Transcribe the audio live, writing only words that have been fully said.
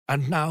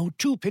And now,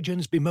 two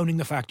pigeons bemoaning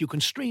the fact you can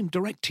stream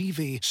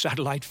DirecTV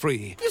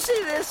satellite-free. You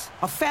see this?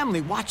 A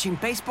family watching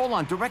baseball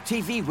on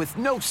DirecTV with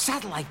no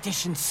satellite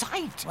dish in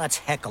sight. Let's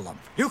heckle them.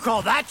 You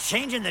call that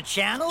changing the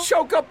channel?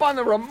 Choke up on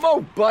the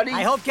remote, buddy.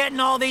 I hope getting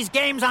all these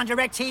games on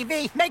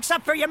DirecTV makes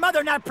up for your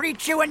mother not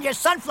pre-chewing your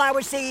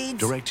sunflower seeds.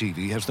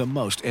 DirecTV has the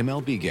most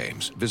MLB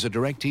games. Visit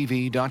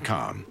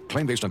DirecTV.com.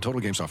 Claim based on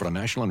total games offered on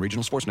national and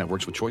regional sports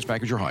networks with choice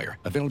package or higher.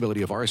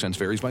 Availability of RSNs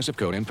varies by zip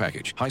code and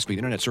package. High-speed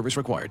internet service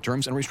required.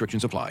 Terms and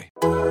restrictions apply.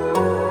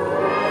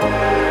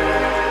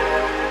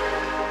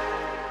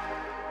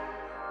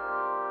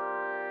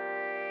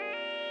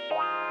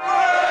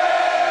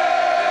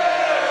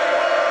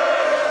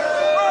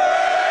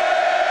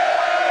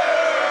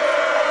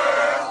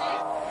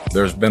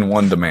 There's been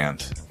one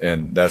demand,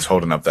 and that's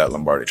holding up that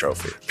Lombardi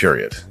trophy,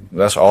 period.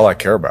 That's all I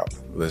care about,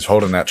 is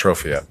holding that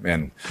trophy up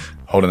and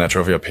holding that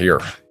trophy up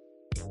here.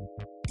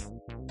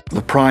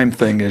 The prime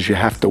thing is you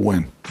have to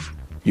win.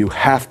 You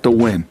have to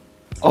win.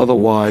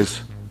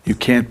 Otherwise, you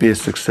can't be a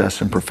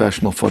success in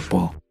professional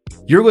football.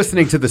 You're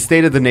listening to The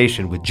State of the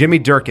Nation with Jimmy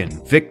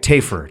Durkin, Vic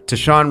Tafur,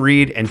 Tashawn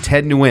Reed, and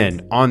Ted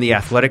Nguyen on the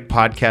Athletic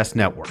Podcast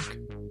Network.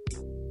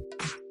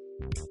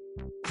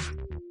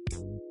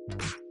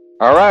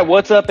 All right,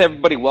 what's up,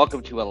 everybody?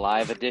 Welcome to a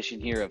live edition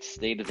here of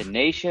State of the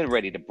Nation,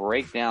 ready to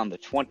break down the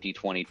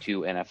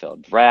 2022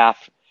 NFL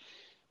Draft.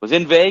 Was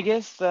in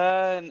Vegas,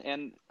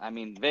 and I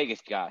mean, Vegas,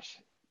 gosh.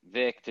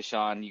 Vic,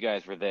 Tashawn, you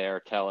guys were there.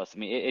 Tell us. I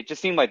mean, it just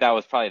seemed like that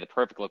was probably the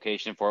perfect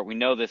location for it. We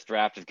know this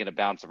draft is going to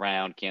bounce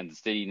around. Kansas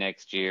City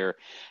next year.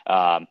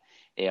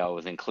 It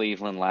was in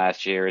Cleveland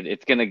last year.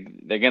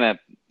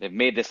 They've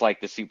made this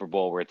like the Super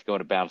Bowl where it's going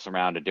to bounce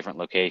around to different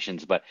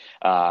locations. But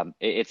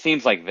it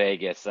seems like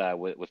Vegas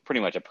was pretty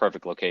much a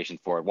perfect location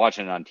for it.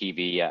 Watching it on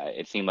TV,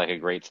 it seemed like a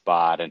great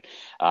spot,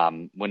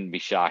 and wouldn't be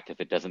shocked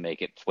if it doesn't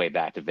make its way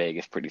back to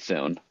Vegas pretty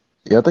soon.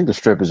 Yeah, I think the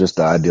Strip is just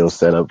the ideal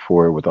setup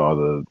for it with all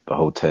the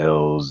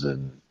hotels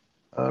and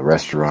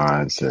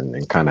restaurants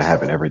and kind of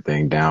having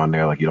everything down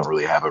there. Like, you don't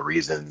really have a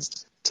reason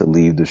to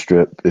leave the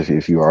Strip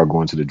if you are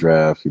going to the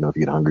draft, if you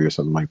get hungry or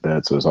something like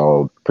that. So it's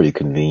all pretty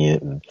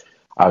convenient. And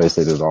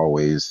obviously there's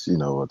always,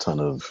 a ton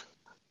of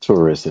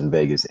tourists in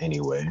Vegas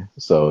anyway.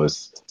 So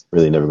it's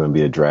really never going to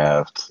be a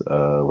draft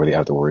where they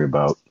have to worry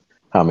about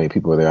how many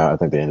people are there. I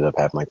think they ended up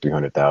having like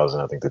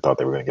 300,000. I think they thought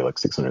they were going to get like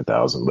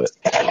 600,000, but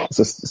it's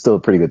just still a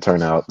pretty good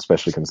turnout,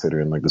 especially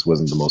considering like this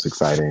wasn't the most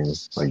exciting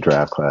like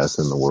draft class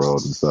in the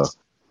world. And so,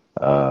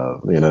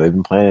 they've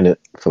been planning it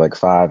for like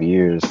 5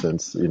 years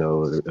since,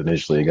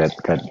 initially it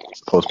got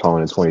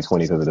postponed in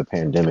 2020 because of the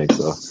pandemic.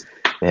 So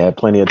they had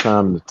plenty of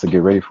time to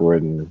get ready for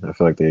it. And I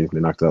feel like they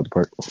knocked it out of the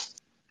park.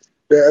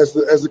 Yeah, as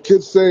the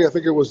kids say, I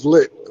think it was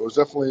lit. It was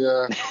definitely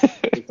a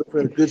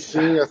good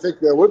scene. I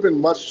think that would have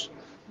been much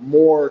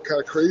more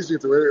kind of crazy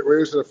if the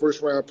Raiders had a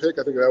first round pick.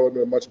 I think that would have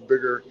been a much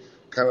bigger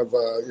kind of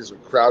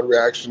crowd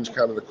reactions,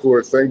 kind of the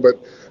cooler thing.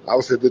 But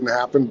obviously it didn't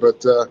happen.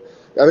 But I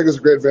think it was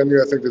a great venue.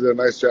 I think they did a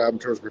nice job in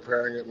terms of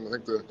preparing it, and I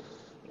think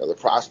the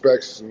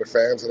prospects and the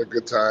fans had a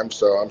good time.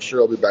 So I'm sure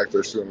I'll be back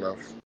there soon enough.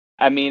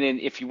 I mean, and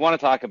if you want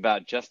to talk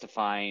about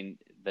justifying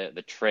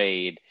the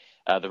trade,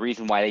 the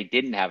reason why they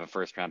didn't have a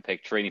first-round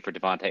pick trading for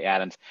Davante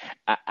Adams,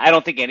 I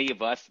don't think any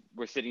of us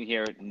were sitting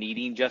here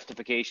needing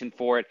justification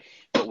for it.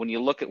 But when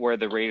you look at where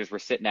the Raiders were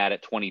sitting at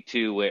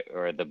 22,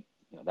 or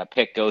that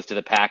pick goes to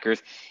the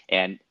Packers,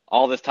 and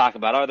all this talk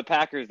about, the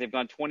Packers, they've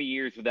gone 20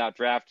 years without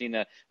drafting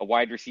a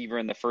wide receiver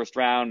in the first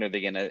round. Are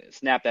they going to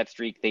snap that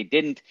streak? They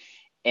didn't.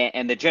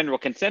 And the general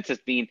consensus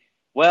being,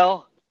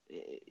 well,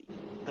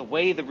 the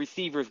way the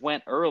receivers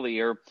went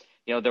earlier,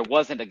 there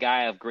wasn't a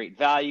guy of great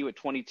value at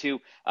 22.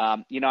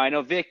 I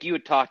know, Vic, you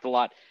had talked a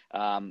lot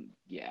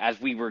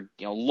as we were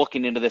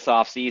looking into this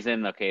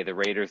offseason. Okay, the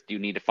Raiders do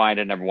need to find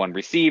a number one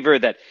receiver.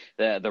 That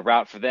the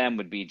route for them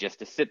would be just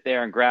to sit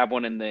there and grab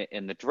one in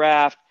the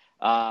draft.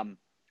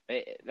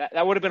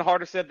 That would have been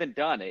harder said than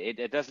done.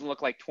 It doesn't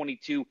look like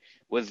 22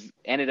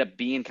 ended up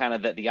being kind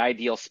of the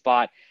ideal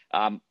spot.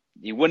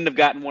 You wouldn't have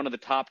gotten one of the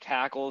top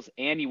tackles,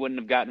 and you wouldn't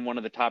have gotten one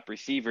of the top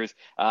receivers.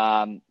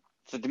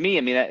 So to me,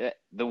 I mean,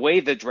 the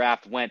way the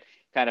draft went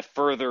kind of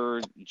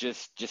further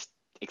just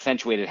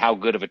accentuated how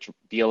good of a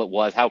deal it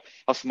was, how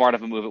smart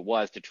of a move it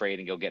was to trade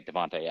and go get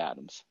Davante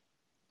Adams.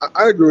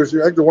 I agree with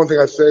you. I think the one thing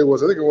I'd say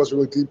was I think it was a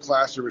really deep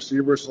class of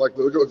receivers. So, like,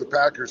 look at the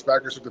Packers.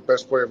 Packers took the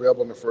best player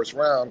available in the first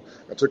round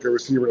and took a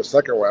receiver in the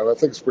second round. I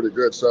think it's pretty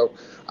good. So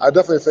I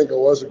definitely think it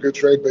was a good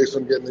trade based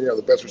on getting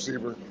the best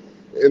receiver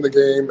in the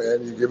game,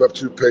 and you give up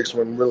 2 picks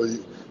when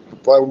really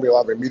probably wouldn't be a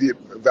lot of immediate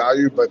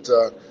value. But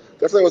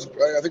definitely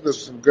I think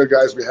there's some good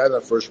guys we had in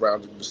that first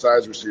round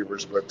besides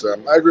receivers. But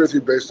I agree with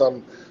you based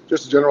on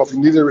just in general. If you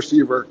needed a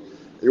receiver,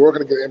 you weren't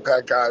going to get an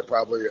impact guy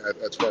probably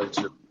at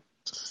 22.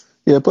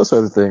 Yeah, plus the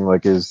other thing,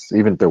 is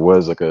even if there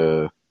was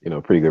a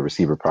pretty good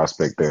receiver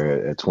prospect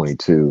there at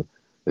 22,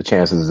 the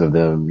chances of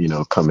them,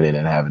 coming in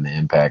and having the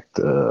impact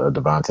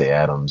Davante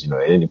Adams,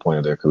 at any point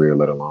of their career,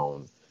 let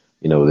alone,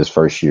 this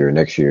first year,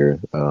 next year,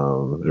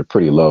 they're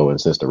pretty low. And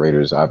since the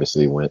Raiders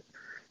obviously went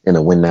in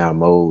a win now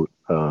mode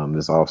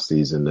this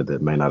offseason,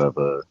 that may not have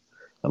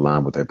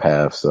align with their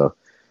path. So,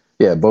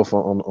 yeah, both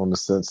on the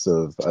sense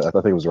of I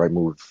think it was the right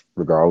move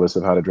regardless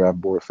of how the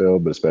draft board fell,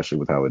 but especially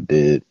with how it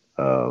did.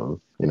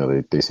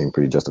 They seem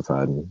pretty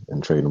justified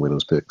in trading away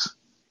those picks.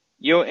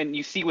 And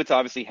you see what's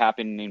obviously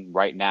happening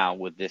right now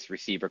with this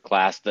receiver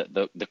class,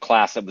 the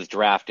class that was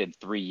drafted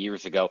 3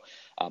 years ago.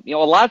 A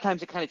lot of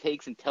times it kind of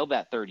takes until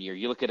that third year.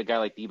 You look at a guy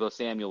like Deebo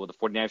Samuel with the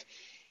 49ers.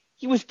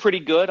 He was pretty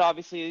good,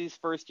 obviously, his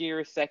first year.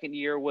 His second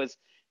year was,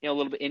 a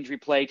little bit injury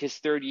plagued. His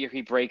third year,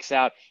 he breaks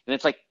out. And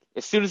it's like,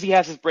 as soon as he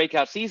has his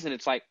breakout season,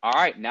 it's like, all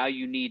right, now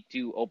you need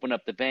to open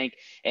up the bank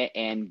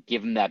and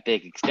give him that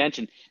big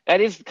extension. That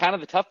is kind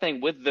of the tough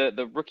thing with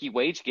the rookie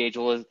wage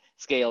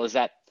scale is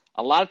that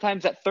a lot of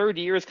times that third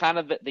year is kind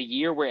of the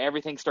year where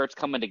everything starts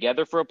coming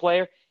together for a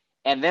player.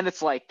 And then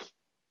it's like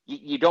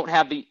you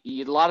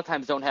a lot of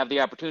times don't have the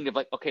opportunity of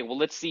like, okay, well,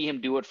 let's see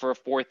him do it for a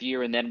fourth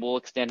year and then we'll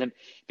extend him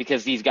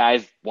because these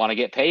guys want to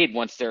get paid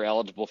once they're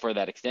eligible for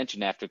that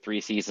extension after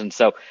 3 seasons.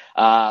 So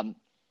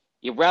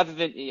rather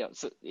than,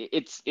 so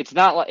it's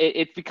not like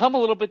it's become a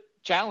little bit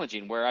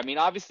challenging where, I mean,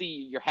 obviously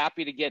you're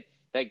happy to get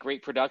that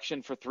great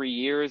production for 3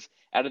 years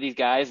out of these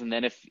guys. And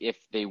then if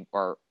they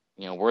are,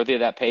 worthy of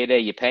that payday,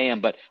 you pay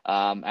him. But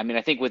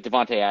I think with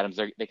Davante Adams,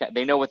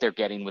 they know what they're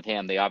getting with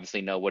him. They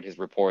obviously know what his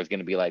rapport is going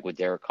to be like with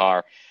Derek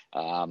Carr,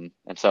 and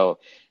so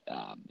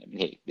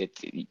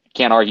you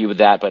can't argue with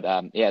that. But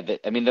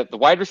the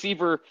wide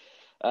receiver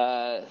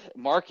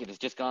market has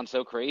just gone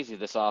so crazy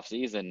this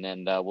offseason,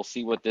 and we'll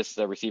see what this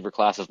receiver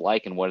class is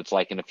like and what it's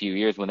like in a few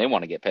years when they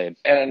want to get paid.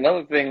 And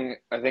another thing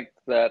I think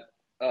that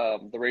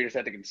the Raiders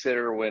had to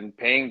consider when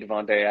paying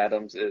Davante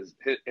Adams is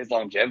his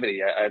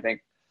longevity. I think.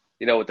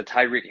 With the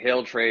Tyreek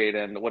Hill trade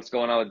and what's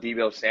going on with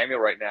Deebo Samuel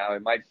right now,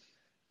 it might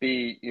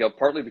be,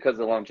 partly because of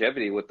the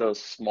longevity with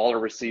those smaller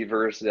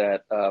receivers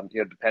that,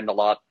 depend a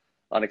lot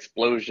on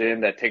explosion,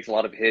 that takes a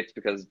lot of hits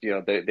because,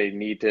 they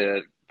need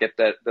to get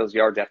those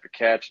yards after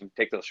catch and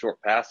take those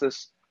short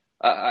passes.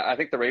 I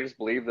think the Raiders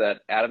believe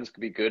that Adams could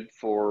be good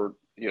for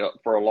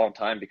a long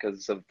time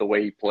because of the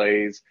way he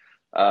plays,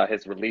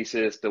 his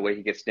releases, the way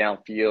he gets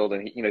downfield.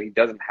 And, he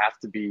doesn't have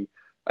to be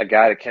a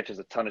guy that catches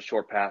a ton of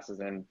short passes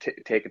and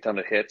take a ton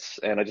of hits.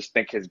 And I just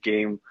think his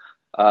game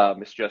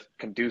is just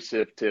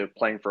conducive to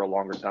playing for a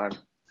longer time.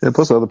 Yeah,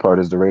 plus the other part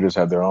is the Raiders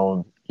have their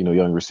own,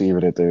 young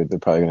receiver that they're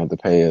probably going to have to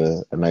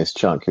pay a nice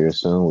chunk here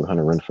soon with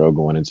Hunter Renfrow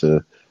going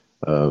into,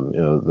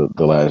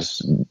 the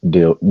last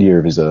year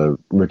of his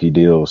rookie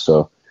deal.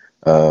 So,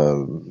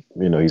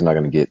 he's not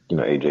going to get,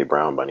 A.J.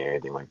 Brown money or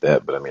anything like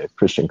that. But, if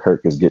Christian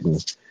Kirk is getting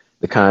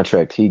the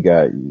contract he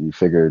got, you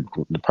figured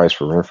the price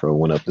for Renfrow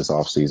went up this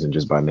offseason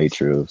just by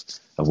nature of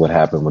what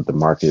happened with the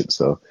market.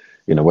 So,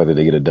 whether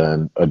they get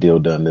a deal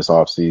done this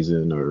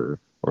offseason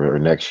or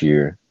next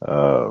year,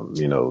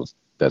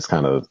 that's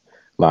kind of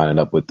lining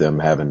up with them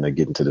having to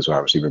get into this wide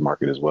receiver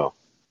market as well.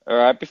 All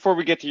right, before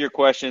we get to your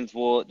questions,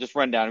 we'll just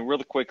run down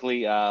really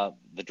quickly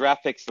the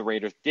draft picks the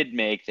Raiders did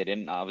make. They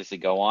didn't obviously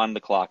go on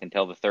the clock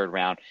until the third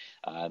round.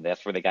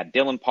 That's where they got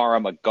Dylan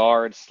Parham, a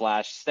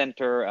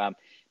guard/center.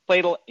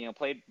 Played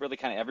really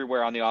kind of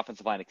everywhere on the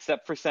offensive line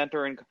except for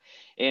center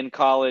in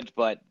college,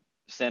 but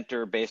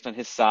center based on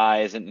his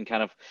size and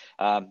kind of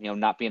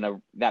not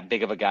being that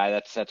big of a guy.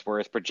 That's where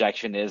his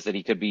projection is that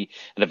he could be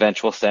an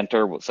eventual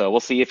center. So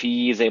we'll see if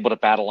he is able to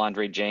battle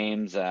Andre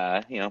James.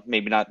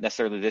 Maybe not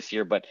necessarily this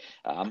year, but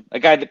a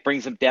guy that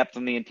brings him depth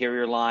on the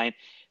interior line.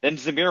 Then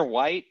Zamir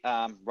White,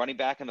 running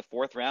back in the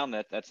fourth round.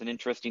 That's an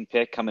interesting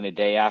pick coming a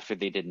day after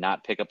they did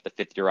not pick up the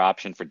fifth-year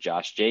option for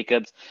Josh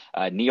Jacobs.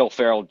 Neil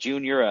Farrell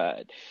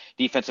Jr.,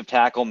 defensive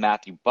tackle.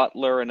 Matthew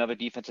Butler, another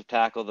defensive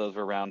tackle. Those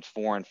were rounds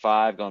 4 and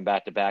 5, going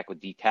back-to-back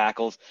with D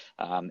tackles.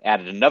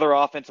 Added another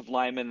offensive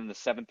lineman in the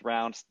 7th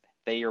round,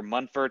 Thayer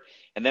Munford,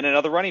 and then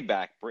another running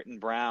back, Britton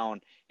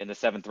Brown, in the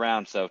 7th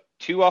round. So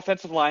 2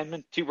 offensive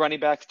linemen, 2 running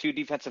backs, 2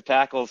 defensive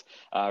tackles.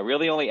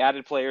 Really only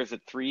added players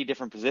at 3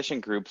 different position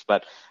groups.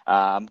 But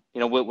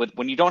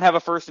when you don't have a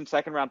first and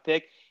second round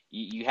pick,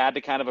 you had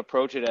to kind of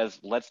approach it as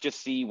let's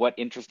just see what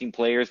interesting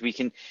players we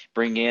can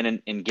bring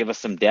in and give us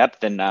some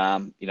depth. And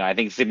I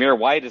think Zamir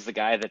White is the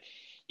guy that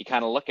you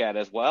kind of look at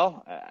as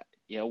well.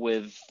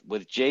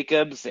 With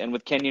Jacobs and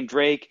with Kenyon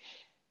Drake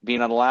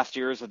being on the last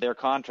years of their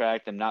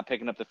contract and not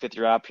picking up the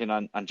 5th-year option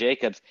on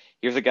Jacobs,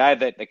 here's a guy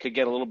that could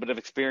get a little bit of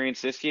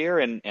experience this year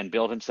and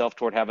build himself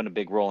toward having a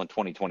big role in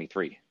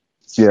 2023.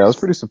 Yeah, I was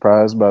pretty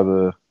surprised by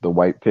the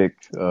White pick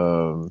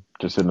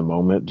just in the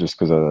moment, just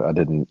because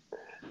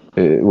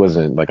it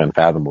wasn't like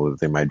unfathomable that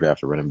they might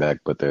draft a running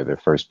back, but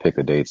their first pick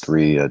of day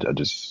 3,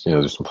 there's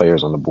some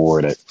players on the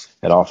board at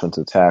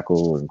offensive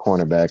tackle and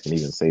cornerback and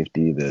even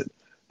safety that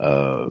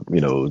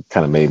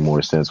kind of made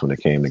more sense when it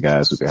came to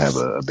guys who could have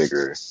a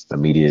bigger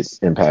immediate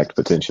impact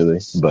potentially.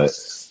 But,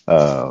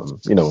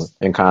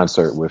 in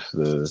concert with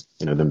them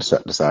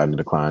deciding to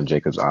decline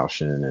Jacobs'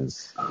 option and,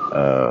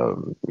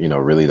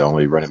 really the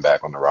only running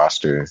back on the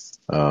roster,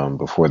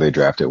 before they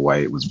drafted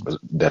White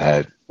that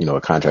had, a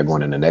contract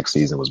going in the next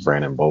season was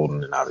Brandon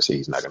Bolden. And obviously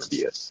he's not going to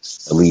be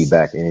a lead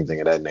back,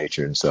 anything of that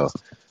nature. And so,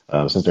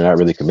 since they're not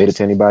really committed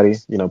to anybody,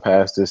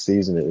 past this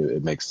season,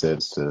 it makes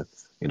sense to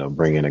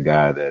bring in a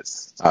guy that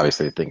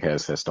obviously I think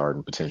has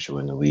starting potential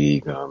in the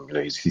league.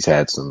 He's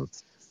had some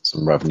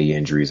rough knee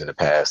injuries in the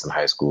past in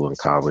high school and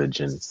college,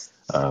 and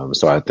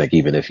so I think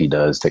even if he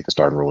does take the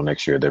starting role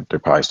next year, they're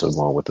probably still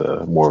going with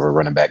more of a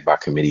running back by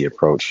committee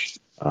approach,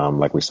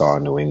 like we saw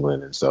in New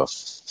England. And so it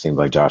seems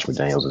like Josh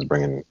McDaniels is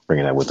bringing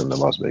that with him to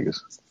Las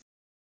Vegas.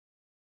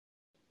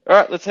 All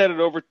right, let's head it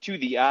over to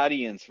the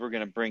audience. We're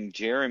going to bring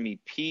Jeremy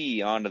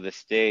P. onto the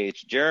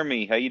stage.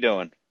 Jeremy, how you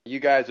doing? You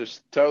guys are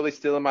totally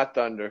stealing my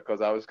thunder because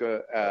I was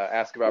going to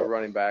ask about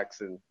running backs,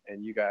 and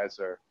you guys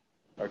are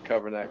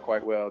covering that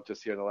quite well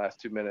just here in the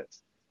last 2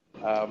 minutes.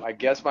 I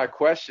guess my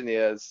question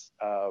is,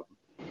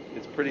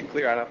 it's pretty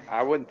clear.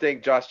 I wouldn't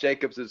think Josh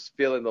Jacobs is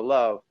feeling the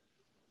love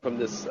from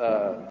this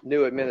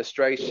new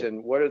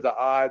administration. What are the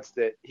odds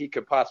that he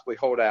could possibly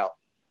hold out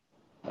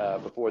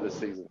before this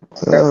season? At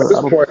this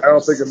point, I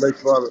don't think it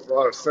makes a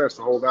lot of sense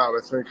to hold out.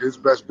 I think his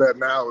best bet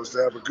now is to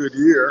have a good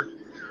year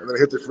and then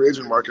hit the free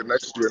agent market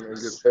next year and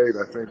get paid.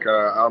 I think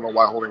I don't know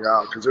why holding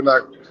out, because they're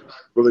not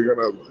really going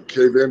to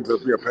cave into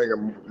paying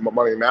him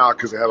money now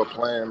because they have a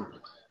plan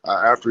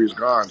after he's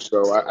gone.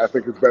 So I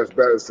think his best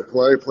bet is to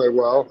play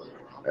well,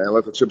 and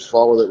let the chips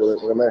fall with it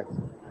when they may.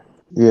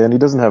 Yeah, and he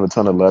doesn't have a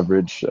ton of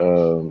leverage.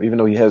 Even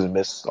though he hasn't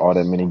missed all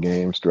that many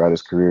games throughout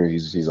his career,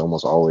 he's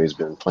almost always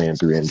been playing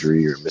through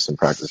injury or missing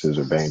practices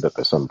or banged up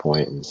at some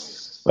point.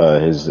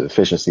 And his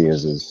efficiency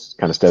has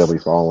kind of steadily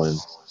fallen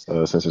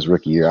since his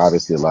rookie year.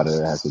 Obviously, a lot of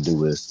that has to do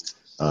with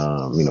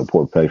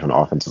poor play from the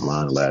offensive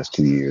line the last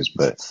 2 years.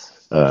 But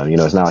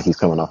it's not like he's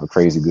coming off a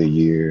crazy good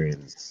year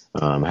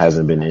and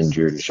hasn't been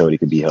injured and showed he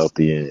could be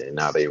healthy. And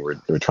now they were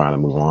trying to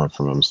move on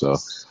from him. So.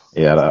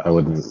 Yeah, I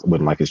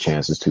wouldn't like his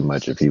chances too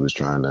much if he was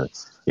trying to,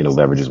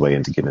 leverage his way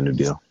into getting a new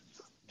deal.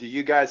 Do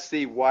you guys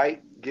see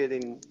White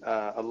getting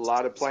a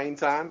lot of playing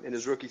time in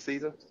his rookie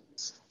season?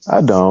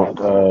 I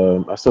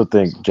don't. I still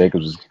think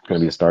Jacobs is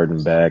going to be a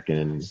starting back,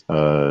 and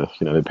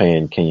they're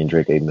paying Kenyon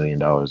Drake $8 million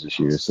this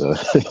year, so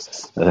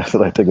I feel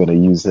like they're going to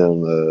use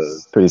him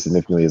pretty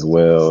significantly as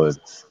well. And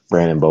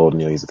Brandon Bolden,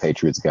 he's a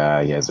Patriots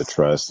guy. He has the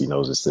trust. He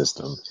knows the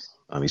system.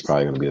 He's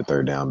probably going to be a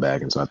third down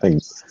back. And so I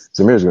think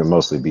Zamir's going to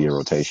mostly be a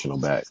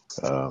rotational back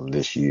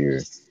this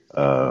year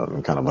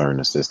and kind of learn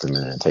the system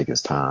and take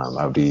his time.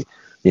 I would be,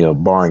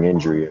 barring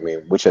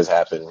injury, which has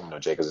happened.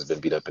 Jacobs has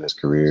been beat up in his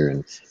career,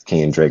 and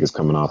Kenyon Drake is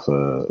coming off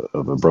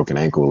of a broken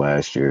ankle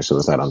last year. So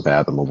it's not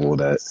unfathomable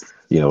that,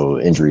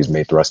 injuries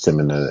may thrust him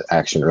into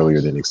action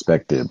earlier than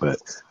expected. But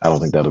I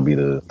don't think that'll be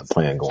the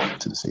plan going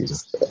into the season.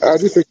 I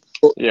do think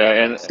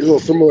and he's a little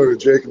similar to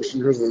Jacobs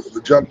in terms of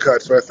the jump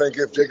cut. So I think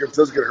if Jacobs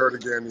does get hurt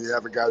again, you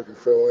have a guy who can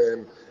fill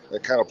in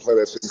and kind of play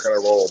that same kind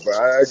of role. But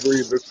I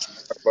agree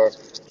that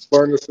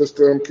learn the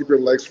system, keep your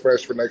legs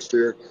fresh for next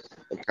year,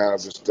 and kind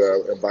of just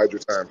bide your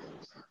time.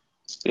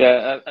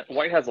 Yeah,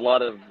 White has a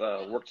lot of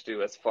work to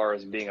do as far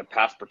as being a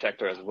pass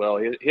protector as well.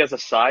 He has a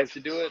size to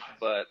do it,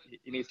 but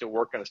he needs to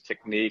work on his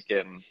technique,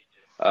 and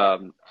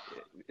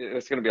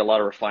it's going to be a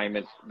lot of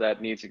refinement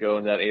that needs to go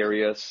in that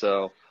area.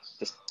 So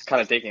just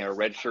kind of taking a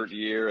redshirt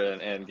year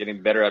and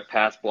getting better at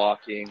pass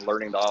blocking,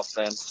 learning the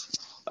offense.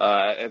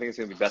 I think it's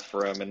going to be best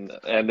for him.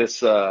 And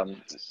this,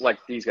 like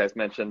these guys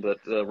mentioned,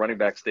 that the running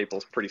back staple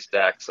is pretty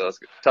stacked, so it's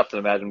tough to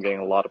imagine getting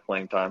a lot of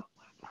playing time.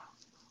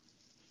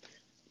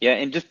 Yeah,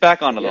 and just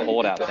back onto the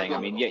holdout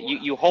thing.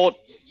 You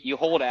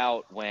hold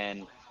out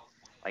when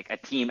like a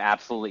team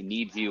absolutely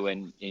needs you,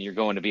 and you're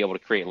going to be able to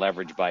create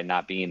leverage by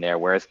not being there.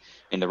 Whereas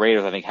in the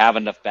Raiders, I think have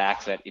enough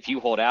backs that if you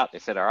hold out, they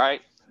said, all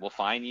right, we'll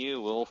fine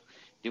you, we'll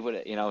do what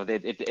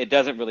it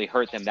doesn't really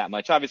hurt them that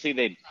much.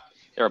 Obviously,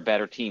 they're a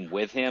better team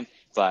with him,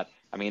 but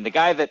the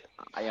guy that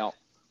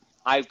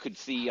I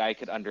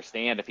could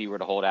understand if he were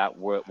to hold out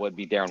would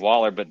be Darren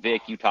Waller. But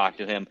Vic, you talked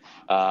to him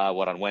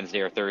on Wednesday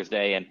or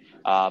Thursday, and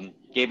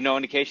gave no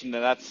indication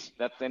that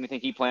that's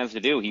anything he plans to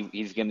do.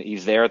 He's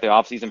there at the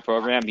offseason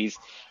program. He's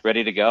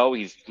ready to go.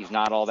 He's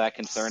not all that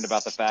concerned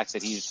about the fact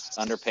that he's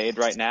underpaid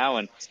right now,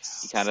 and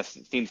he kind of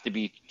seems to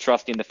be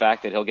trusting the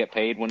fact that he'll get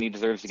paid when he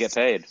deserves to get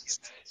paid.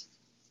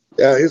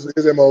 Yeah, his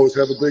MO is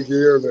have a big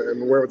year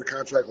and wear with the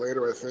contract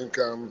later. I think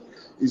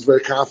he's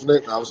very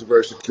confident, obviously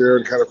very secure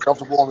and kind of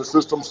comfortable in the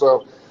system.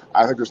 So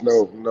I think there's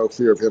no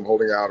fear of him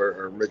holding out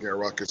or making a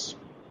ruckus.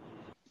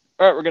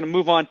 All right, we're going to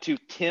move on to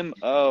Tim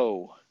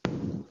O.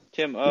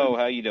 Tim O,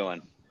 how you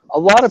doing? A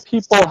lot of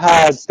people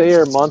had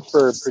Thayer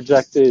Munford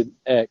projected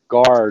at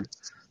guard,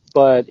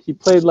 but he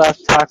played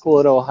left tackle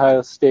at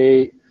Ohio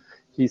State.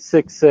 He's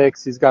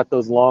 6'6". He's got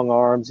those long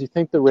arms. You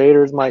think the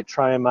Raiders might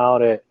try him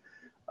out at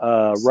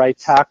right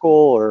tackle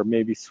or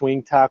maybe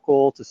swing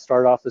tackle to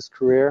start off his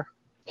career?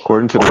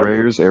 According to the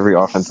Raiders, every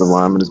offensive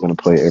lineman is going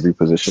to play every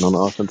position on the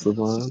offensive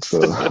line.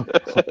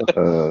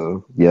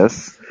 So,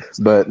 yes.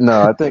 But,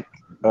 no, I think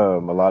a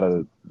lot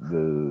of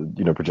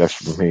the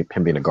projection from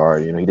him being a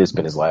guard, he did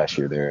spend his last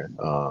year there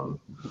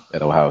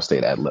at Ohio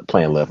State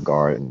playing left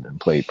guard and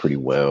played pretty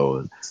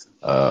well.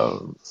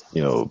 And,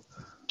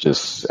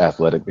 just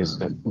athletic,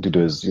 due to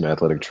his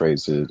athletic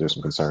traits, there's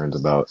some concerns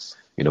about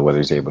whether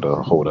he's able to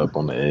hold up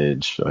on the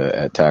edge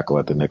at tackle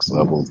at the next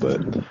level. But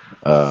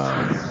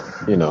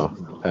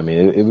I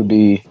mean, it would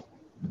be,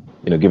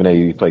 given that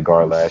he played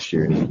guard last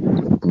year and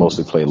he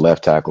mostly played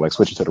left tackle, like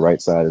switching to the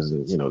right side is,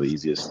 the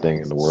easiest thing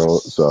in the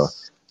world. So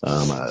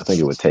I think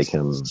it would take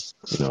him,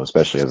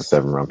 especially as a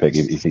 7th-round pick,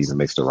 if he even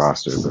makes the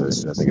roster.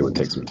 But I think it would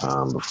take some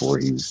time before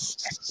he's,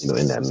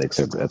 in that mix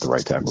at the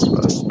right tackle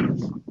spot.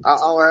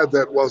 I'll add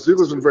that while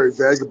Ziegler's been very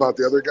vague about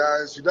the other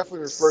guys, he definitely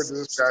referred to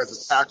this guy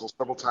as a tackle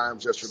several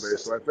times yesterday.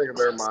 So I think in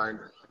their mind,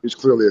 he's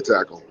clearly a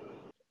tackle.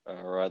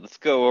 All right, let's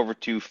go over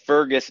to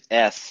Fergus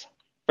S.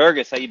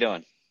 Fergus, how you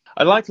doing?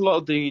 I liked a lot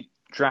of the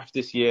draft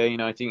this year.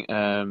 I think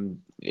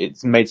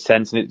it's made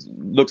sense, and it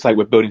looks like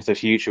we're building for the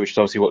future, which is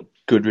obviously what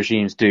good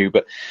regimes do.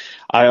 But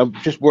I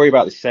just worry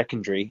about the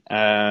secondary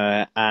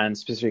and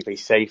specifically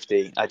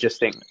safety. I just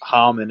think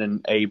Harmon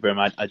and Abram,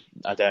 I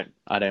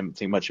don't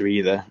think much of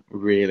either,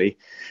 really.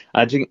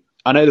 I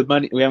know the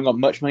money, we haven't got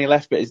much money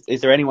left, but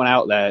is there anyone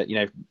out there,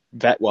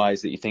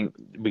 vet-wise, that you think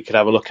we could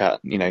have a look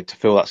at, to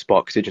fill that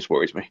spot? Because it just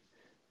worries me.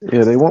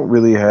 Yeah, they won't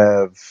really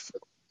have,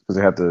 because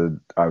they have to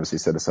obviously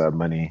set aside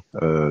money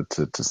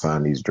to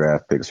sign these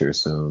draft picks here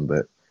soon,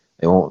 but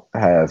they won't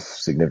have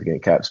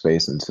significant cap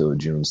space until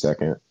June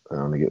 2nd.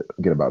 They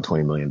get about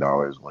 $20 million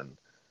when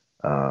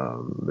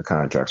the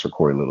contracts for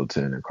Corey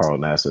Littleton and Carl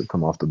Nassib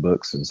come off the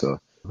books. And so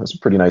that's a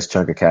pretty nice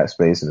chunk of cap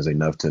space and is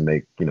enough to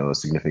make, a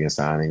significant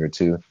signing or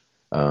two.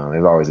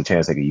 There's always a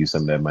chance they could use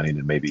some of that money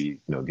to maybe,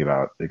 give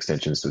out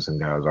extensions to some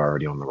guys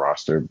already on the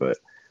roster. But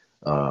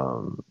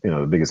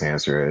the biggest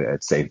answer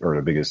at safe, or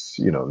the biggest,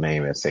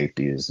 name at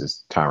safety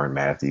is Tyrann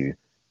Mathieu.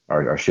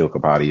 Arshil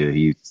Kapadia,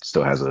 he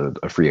still has a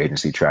free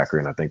agency tracker,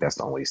 and I think that's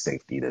the only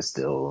safety that's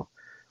still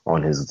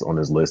on his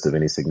list of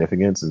any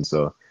significance. And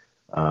so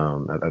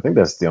I think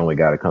that's the only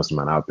guy that comes to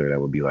mind out there that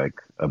would be like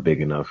a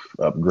big enough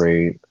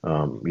upgrade,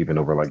 even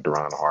over like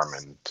Duron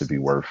Harmon, to be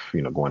worth,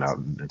 going out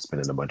and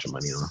spending a bunch of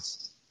money on.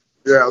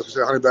 Yeah, I was going to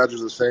say Honey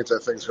Badgers of the Saints, I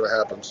think it's going to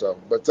happen. So,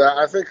 but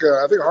I think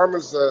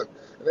Harmon's and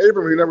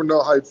Abram, you never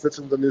know how he fits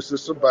into the new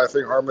system, but I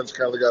think Harmon's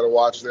kind of the guy to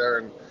watch there,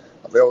 and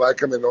they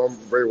like him. They know him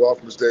very well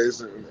from his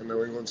days in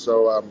New England.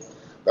 So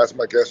that's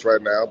my guess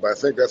right now. But I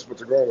think that's what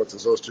they're going with,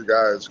 is those two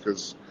guys,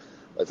 because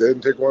they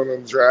didn't take one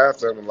in the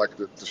draft, and like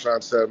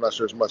Deshaun said, I'm not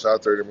sure there's much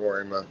out there anymore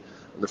in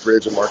the free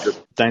agent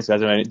market. Thanks,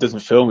 guys. I mean, it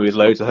doesn't fill me with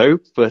loads of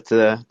hope, but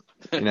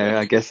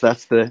I guess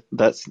that's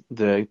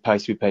the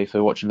price we pay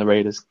for watching the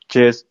Raiders.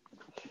 Cheers.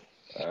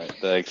 All right,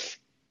 thanks.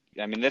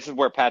 I mean, this is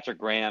where Patrick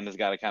Graham has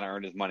got to kind of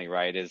earn his money,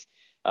 right?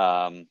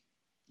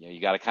 You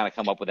got to kind of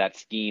come up with that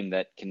scheme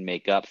that can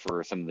make up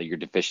for some of your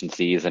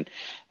deficiencies, and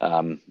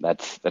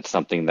that's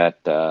something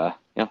that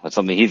that's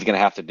something he's going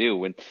to have to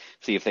do and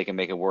see if they can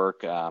make it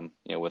work.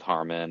 With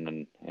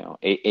Harmon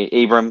and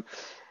Abram.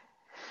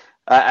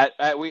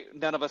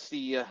 None of us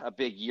see a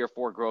big year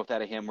 4 growth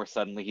out of him, where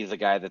suddenly he's a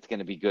guy that's going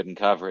to be good in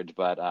coverage,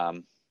 but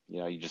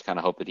you just kind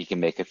of hope that he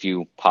can make a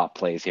few pop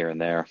plays here and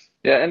there.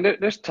 Yeah, and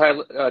there's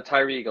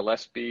Tyree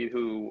Gillespie,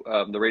 who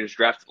the Raiders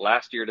drafted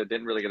last year that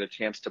didn't really get a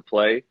chance to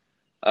play.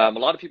 A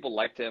lot of people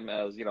liked him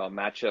as, a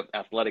matchup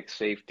athletic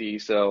safety.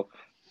 So,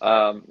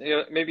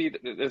 maybe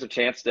there's a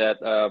chance that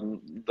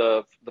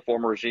the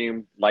former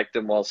regime liked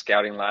him while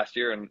scouting last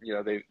year, and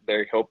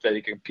they hope that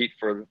he can compete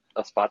for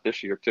a spot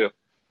this year too.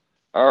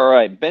 All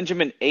right,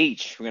 Benjamin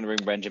H. We're going to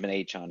bring Benjamin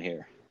H. on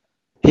here.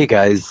 Hey,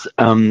 guys.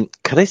 Could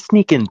I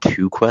sneak in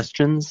 2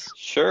 questions?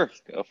 Sure.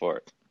 Go for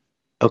it.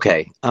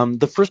 Okay.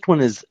 The first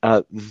one is,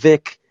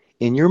 Vic,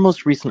 in your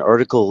most recent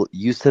article,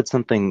 you said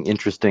something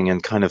interesting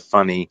and kind of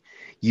funny.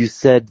 You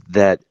said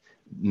that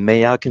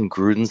Mayock and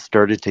Gruden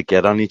started to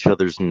get on each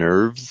other's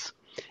nerves,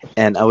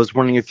 and I was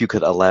wondering if you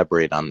could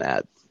elaborate on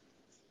that.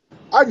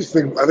 I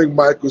think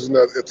Mike was in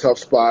a tough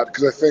spot,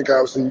 because I think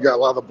obviously you got a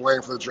lot of the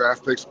blame for the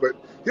draft picks, but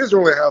he doesn't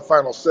really have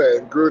final say,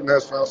 and Gruden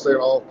has final say in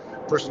all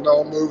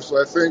personnel moves.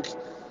 So I think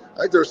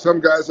there were some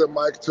guys that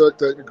Mike took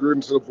that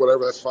Gruden said,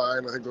 whatever, that's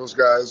fine. I think those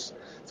guys,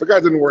 if a guy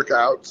didn't work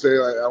out, I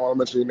don't want to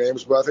mention any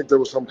names, but I think there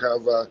was some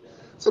kind of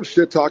some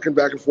shit talking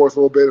back and forth a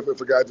little bit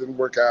if a guy didn't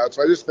work out.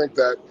 So I just think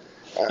that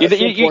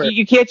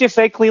you can't just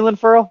say Cleveland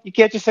Ferrell. You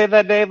can't just say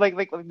that name like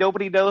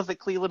nobody knows that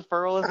Cleveland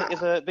Ferrell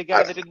is a big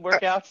guy that didn't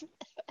work out.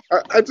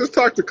 I just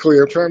talked to Clea.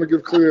 I'm trying to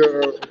give Clea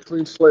a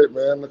clean slate,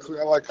 man.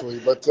 I like Clea.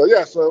 But, so,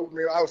 I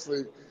mean,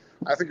 obviously,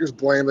 I think there's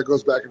blame that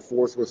goes back and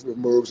forth with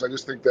moves. I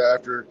just think that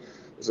after,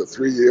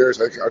 3 years,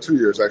 or 2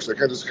 years, actually,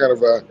 kind of started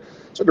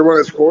to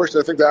run its course.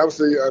 I think that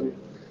obviously,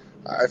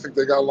 I think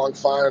they got along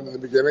fine in the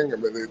beginning. I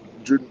mean,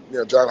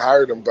 John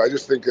hired him, but I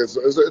just think it's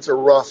a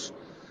rough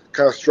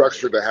kind of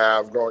structure to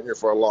have going here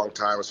for a long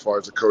time, as far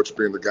as the coach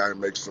being the guy who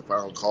makes the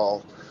final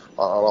call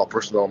on all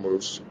personnel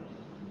moves.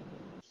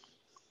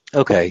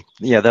 Okay.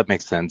 Yeah, that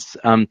makes sense.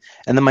 And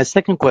then my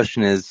second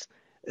question is,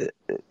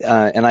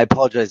 and I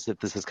apologize if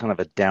this is kind of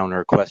a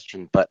downer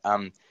question, but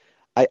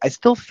I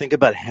still think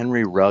about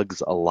Henry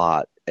Ruggs a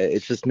lot.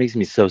 It just makes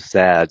me so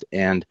sad.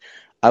 And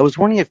I was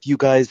wondering if you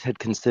guys had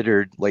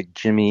considered, like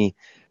Jimmy,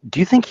 do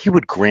you think he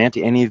would grant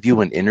any of you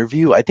an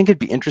interview? I think it'd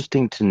be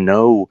interesting to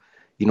know,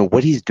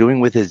 what he's doing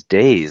with his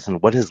days and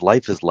what his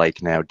life is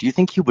like now. Do you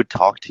think he would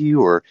talk to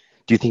you, or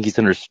do you think he's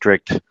under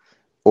strict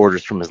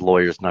orders from his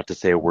lawyers not to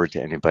say a word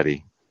to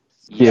anybody?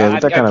 Yeah,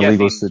 with that I'm kind of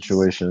legal guessing.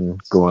 situation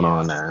going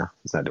on now,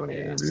 he's not doing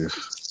any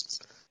interviews.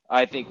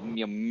 I think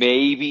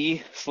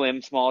maybe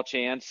slim, small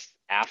chance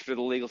after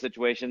the legal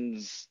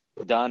situation's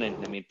done,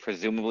 and I mean,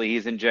 presumably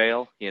he's in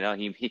jail.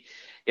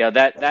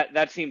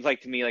 That seems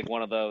like to me like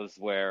one of those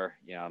where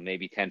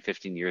maybe 10,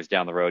 15 years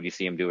down the road you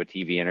see him do a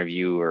TV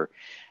interview or,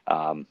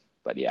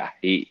 but yeah,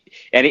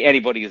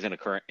 anybody who's in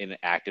an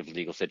active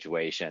legal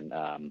situation,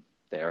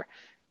 they're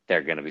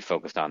going to be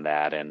focused on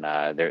that, and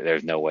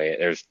there's no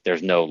way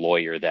there's no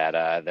lawyer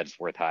that's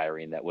worth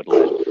hiring that would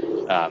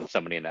let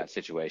somebody in that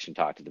situation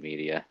talk to the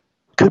media.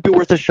 Could be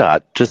worth a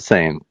shot, just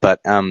saying. But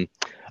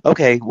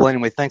okay, well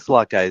anyway, thanks a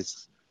lot,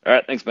 guys. All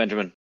right, thanks,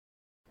 Benjamin.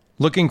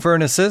 Looking for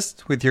an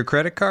assist with your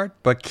credit card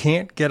but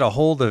can't get a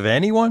hold of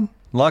anyone?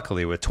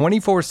 Luckily, with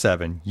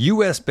 24/7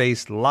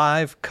 US-based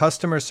live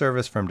customer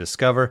service from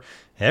Discover,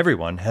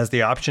 everyone has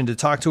the option to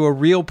talk to a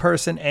real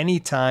person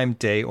anytime,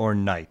 day or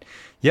night.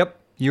 Yep,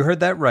 you heard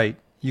that right.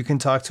 You can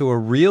talk to a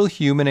real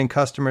human in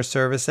customer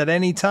service at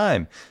any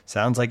time.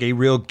 Sounds like a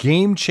real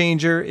game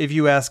changer if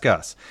you ask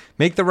us.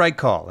 Make the right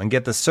call and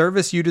get the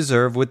service you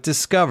deserve with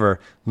Discover.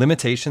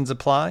 Limitations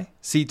apply.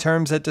 See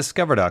terms at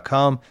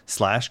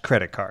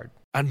discover.com/creditcard.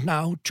 And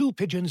now, two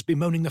pigeons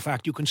bemoaning the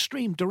fact you can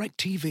stream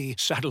DirecTV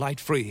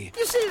satellite-free.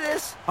 You see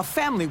this? A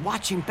family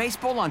watching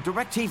baseball on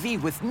DirecTV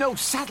with no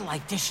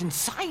satellite dish in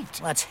sight.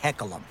 Let's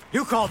heckle them.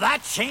 You call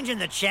that changing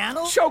the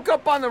channel? Choke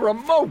up on the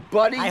remote,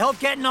 buddy. I hope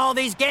getting all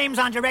these games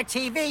on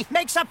DirecTV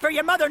makes up for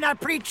your mother not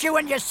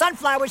pre-chewing your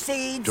sunflower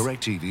seeds.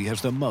 DirecTV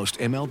has the most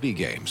MLB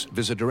games.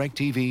 Visit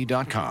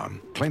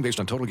DirecTV.com. Claim based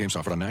on total games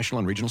offered on national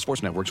and regional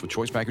sports networks with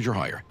choice package or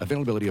higher.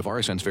 Availability of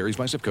RSNs varies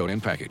by zip code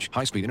and package.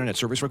 High-speed internet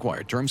service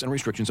required. Terms and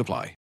restrictions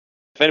apply.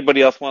 If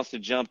anybody else wants to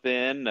jump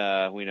in,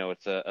 we know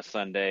it's a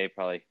Sunday,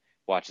 probably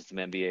watching some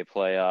NBA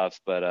playoffs.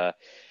 But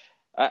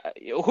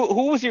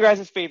who was your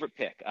guys' favorite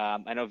pick?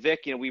 I know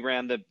Vic. We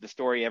ran the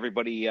story.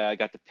 Everybody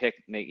got to pick.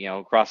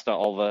 Across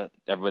everybody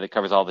that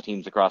covers all the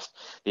teams across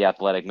the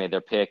Athletic made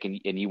their pick,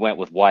 and you went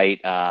with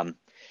White. Who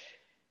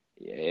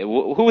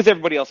was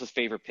everybody else's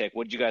favorite pick?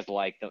 What did you guys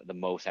like the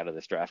most out of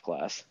this draft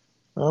class?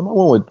 I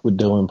went with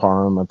Dylan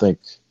Parham. I think.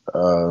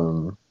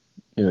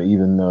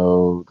 Even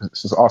though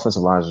this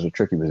offensive line is a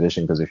tricky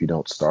position because if you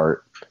don't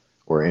start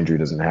or injury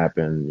doesn't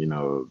happen,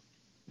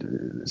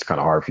 it's kind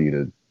of hard for you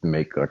to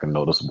make like a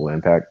noticeable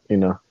impact,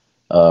 But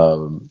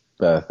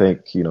I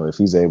think, if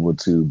he's able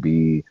to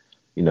be,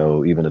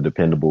 even a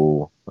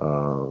dependable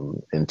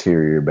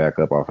interior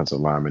backup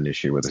offensive lineman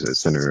this year, whether it's a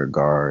center or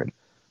guard,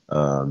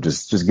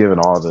 just given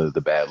all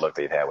the bad luck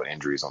they've had with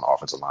injuries on the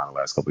offensive line the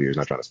last couple of years,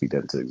 not trying to speak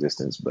that into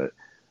existence, but,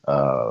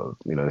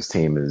 this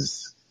team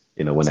is,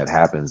 when that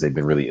happens, they've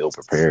been really ill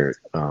prepared,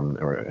 and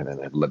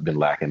been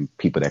lacking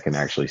people that can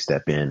actually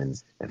step in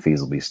and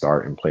feasibly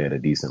start and play at a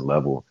decent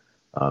level.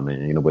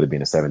 With it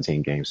being a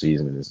 17-game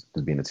season and just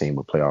being a team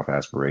with playoff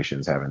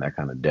aspirations, having that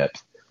kind of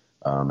depth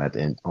at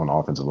the end on the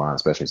offensive line,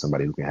 especially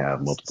somebody who can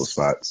have multiple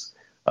spots,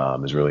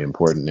 is really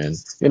important. And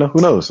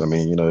who knows? I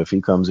mean, if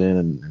he comes in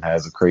and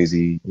has a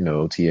crazy,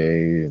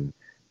 OTA and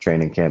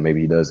training camp,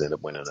 maybe he does end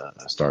up winning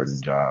a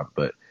starting job,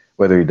 but.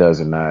 Whether he does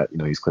or not,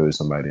 he's clearly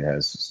somebody that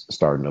has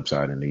starting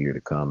upside in the year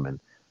to come. And,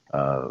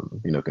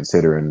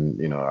 considering,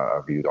 I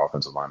viewed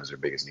offensive line as their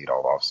biggest need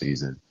all off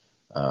season,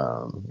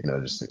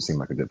 it seemed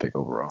like a good pick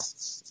overall.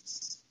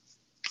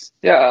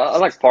 Yeah, I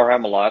like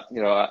Parham a lot.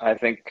 I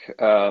think,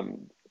 I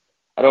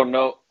don't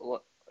know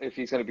if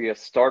he's going to be a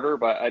starter,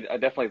 but I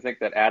definitely think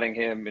that adding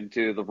him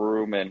into the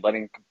room and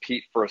letting him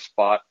compete for a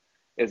spot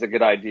is a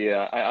good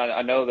idea.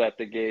 I know that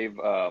they gave,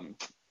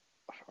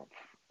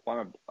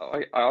 I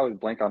always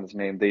blank on his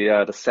name.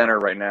 The center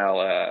right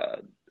now,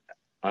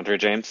 Andre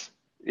James.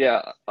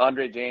 Yeah,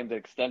 Andre James, the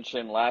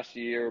extension last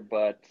year,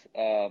 but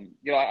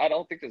I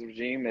don't think this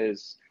regime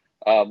is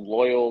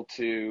loyal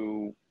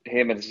to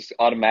him and is just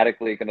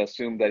automatically going to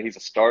assume that he's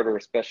a starter.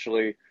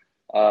 Especially,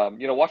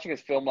 watching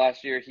his film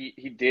last year,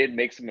 he did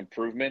make some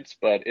improvements,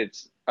 but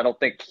I don't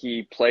think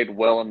he played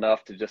well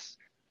enough to just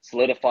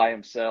solidify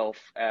himself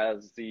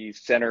as the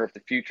center of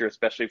the future,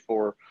 especially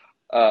for.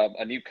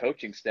 A new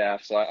coaching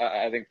staff. So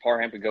I think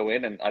Parham could go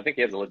in, and I think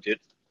he has a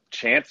legit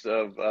chance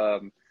of,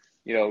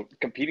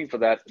 competing for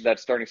that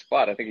starting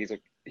spot. I think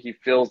he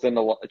fills in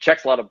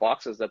checks a lot of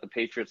boxes that the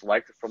Patriots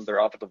like from their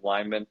offensive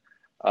linemen.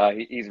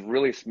 He's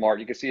really smart.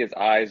 You can see his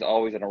eyes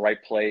always in the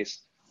right place.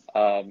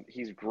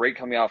 He's great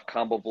coming off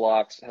combo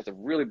blocks, has a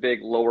really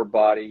big lower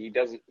body. He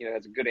doesn't,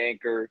 has a good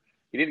anchor.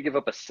 He didn't give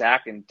up a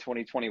sack in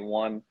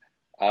 2021.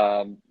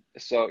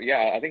 So,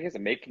 yeah, I think he has the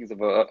makings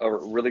of a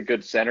really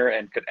good center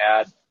and could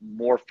add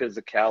more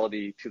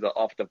physicality to the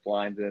offensive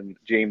line than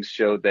James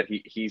showed that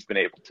he's been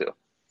able to.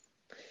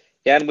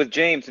 Yeah, and with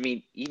James, I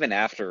mean, even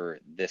after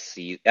this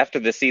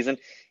season,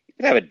 you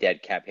could have a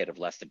dead cap hit of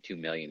less than $2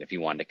 million if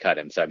you wanted to cut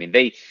him. So, I mean,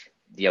 they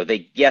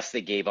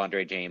gave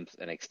Andre James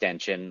an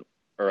extension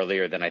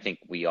earlier than I think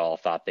we all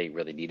thought they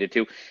really needed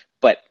to.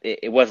 But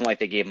it wasn't like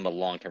they gave him a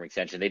long-term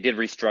extension. They did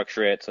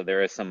restructure it, so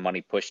there is some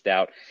money pushed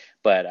out.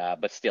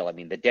 But still, I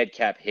mean, the dead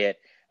cap hit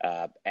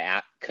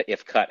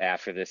if cut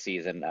after this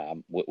season,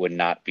 would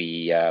not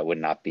be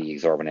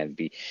exorbitant. It'd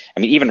be, I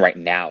mean, even right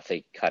now, if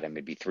they cut him,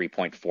 it'd be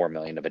 $3.4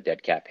 million of a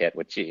dead cap hit,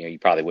 which you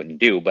probably wouldn't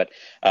do. But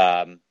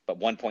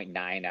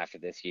 1.9 after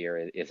this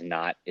year is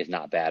not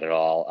bad at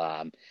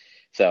all.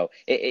 So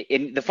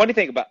the funny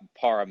thing about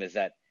Parham is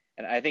that,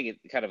 and I think it's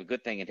kind of a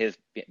good thing in his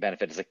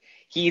benefit, is like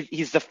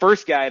he's the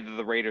first guy that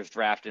the Raiders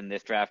draft in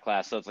this draft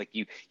class. So it's like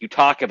you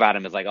talk about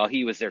him as like, oh,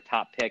 he was their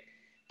top pick.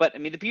 But I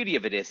mean, the beauty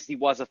of it is he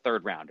was a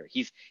third rounder.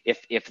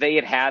 If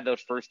they had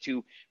those first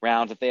 2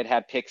 rounds, if they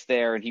had picks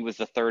there, and he was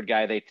the third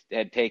guy they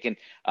had taken,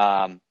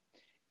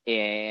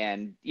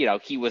 and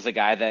he was a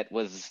guy that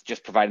was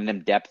just providing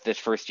them depth this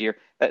first year.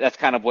 That's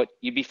kind of what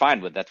you'd be fine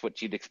with. That's what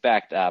you'd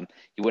expect.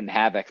 You wouldn't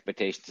have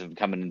expectations of him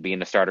coming and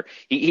being a starter.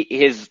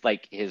 His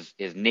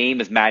name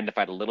is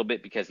magnified a little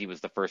bit because he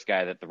was the first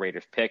guy that the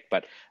Raiders picked.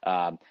 But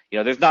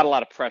there's not a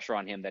lot of pressure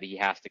on him that he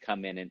has to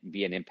come in and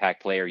be an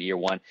impact player year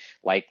one,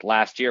 like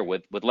last year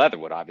with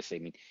Leatherwood. Obviously, I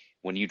mean,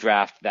 when you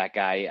draft that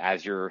guy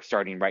as your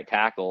starting right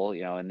tackle,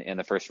 in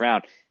the first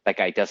round, that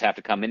guy does have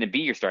to come in and be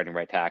your starting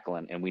right tackle,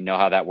 and we know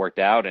how that worked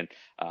out, and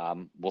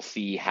we'll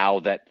see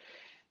how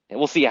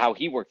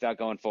he works out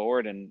going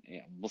forward, and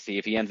we'll see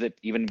if he ends up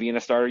even being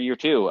a starter year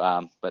 2.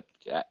 But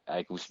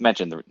I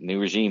mentioned the new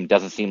regime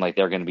doesn't seem like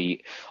they're going to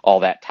be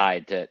all that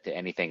tied to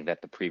anything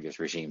that the previous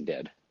regime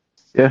did.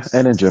 Yeah,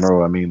 and in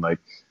general, I mean, like,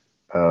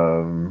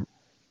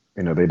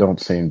 they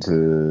don't seem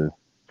to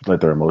let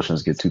their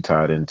emotions get too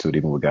tied into it,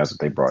 even with guys that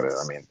they brought in.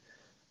 I mean,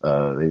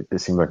 it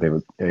seemed like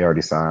they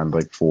already signed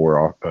like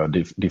 4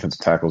 defensive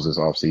tackles this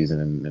offseason,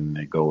 and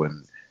they go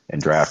and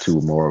draft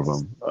 2 more of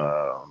them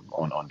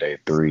on day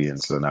 3,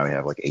 and so now they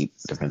have like 8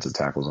 defensive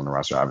tackles on the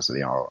roster. Obviously,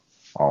 they all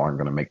aren't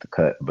going to make the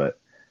cut, but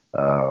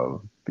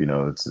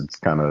it's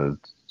kind of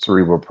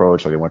cerebral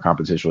approach. Like they want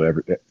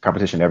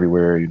competition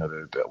everywhere.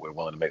 They're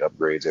willing to make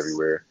upgrades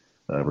everywhere,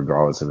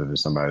 regardless of if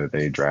it's somebody that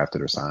they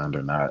drafted or signed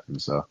or not. And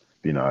so,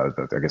 I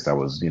guess that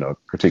was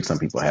critique some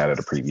people had of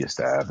the previous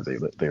staff. They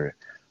let their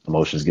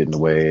emotions get in the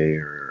way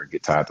or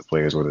get tied to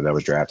players, whether that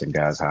was drafting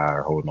guys high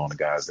or holding on to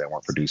guys that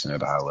weren't producing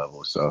at a high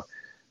level. So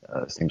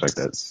it seems like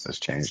that's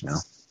changed now.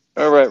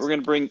 All right, we're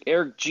going to bring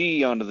Eric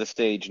G onto the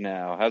stage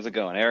now. How's it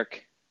going,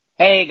 Eric?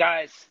 Hey,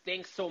 guys.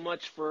 Thanks so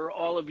much for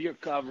all of your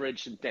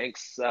coverage, and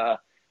thanks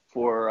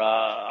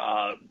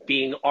for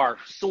being our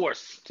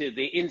source to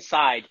the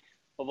inside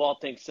of all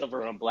things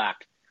silver and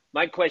black.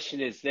 My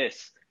question is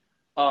this.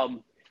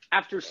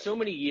 After so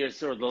many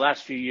years, or the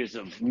last few years,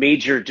 of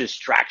major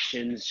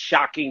distractions,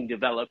 shocking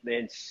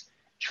developments,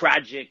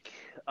 tragic,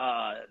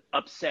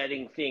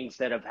 upsetting things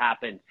that have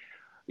happened,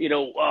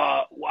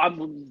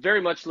 I'm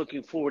very much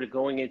looking forward to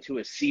going into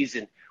a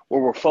season where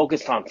we're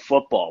focused on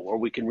football, where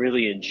we can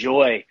really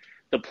enjoy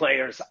the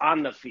players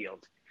on the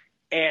field.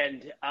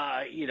 And,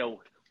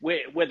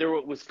 whether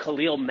it was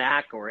Khalil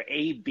Mack or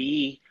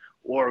AB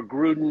or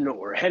Gruden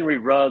or Henry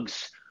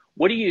Ruggs,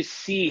 what do you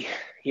see,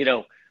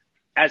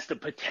 as the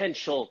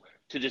potential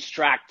to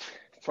distract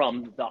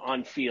from the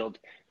on-field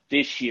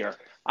this year?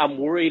 I'm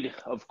worried,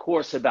 of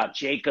course, about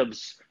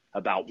Jacobs,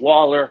 about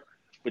Waller,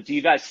 but do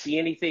you guys see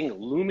anything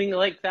looming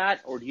like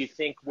that, or do you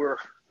think we're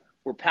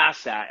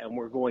past that and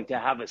we're going to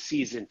have a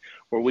season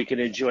where we can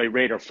enjoy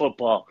Raider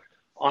football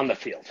on the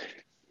field?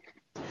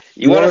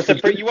 You want us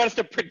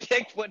to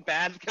predict what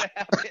bad's going to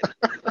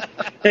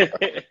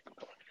happen?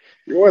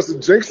 You want us to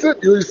jinx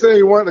it? You say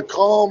you want a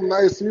calm,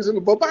 nice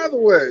season. But by the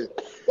way,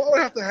 what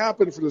would have to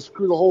happen for to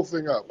screw the whole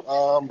thing up?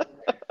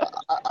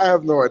 I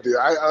have no idea.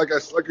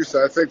 Like you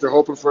said, I think they're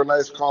hoping for a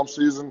nice, calm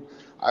season.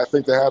 I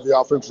think they have the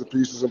offensive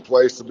pieces in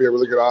place to be a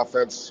really good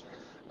offense.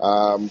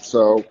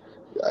 So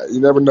you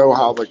never know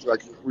how,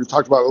 like we've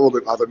talked about a little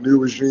bit, how the new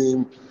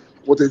regime,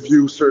 what they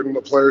view certain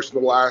players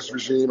from the last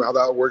regime, how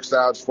that works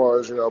out as far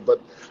as,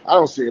 but I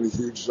don't see any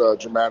huge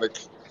dramatic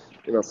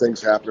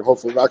things happening.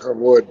 Hopefully, knock on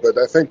wood. But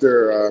I think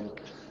they're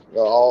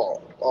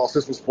all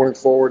systems pointing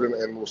forward,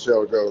 and we'll see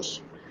how it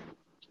goes.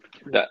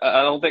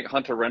 I don't think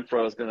Hunter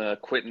Renfrow is going to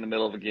quit in the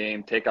middle of a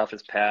game, take off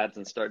his pads,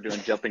 and start doing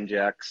jumping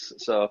jacks.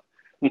 So,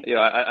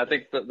 I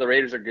think the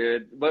Raiders are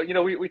good. But,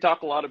 we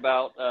talk a lot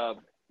about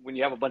when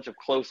you have a bunch of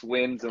close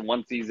wins in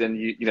one season,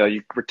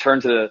 you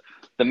return to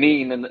the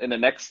mean in the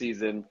next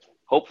season.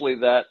 Hopefully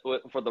that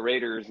for the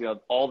Raiders,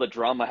 all the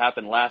drama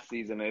happened last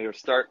season, and they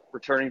start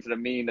returning to the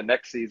mean the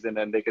next season,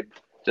 and they could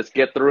just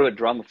get through it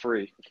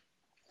drama-free.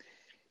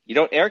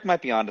 Eric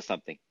might be onto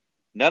something.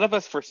 None of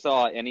us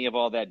foresaw any of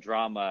all that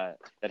drama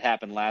that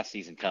happened last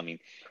season coming.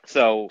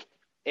 So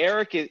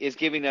Eric is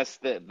giving us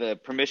the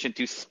permission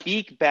to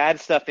speak bad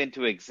stuff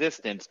into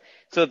existence.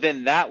 So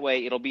then that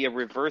way it'll be a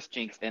reverse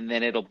jinx, and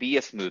then it'll be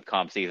a smooth,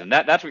 calm season.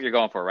 That's what you're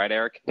going for, right,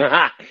 Eric?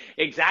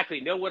 Exactly.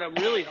 No, what I'm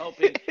really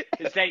hoping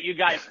is that you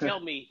guys tell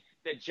me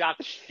that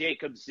Josh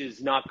Jacobs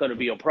is not going to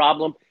be a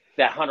problem,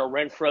 that Hunter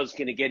Renfrow is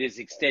going to get his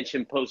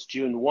extension post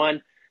June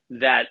 1,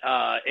 that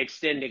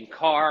extending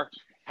Carr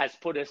has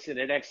put us in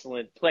an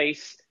excellent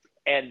place,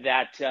 and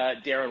that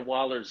Darren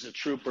Waller's a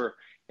trooper,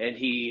 and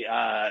he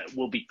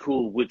will be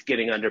cool with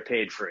getting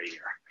underpaid for a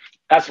year.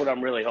 That's what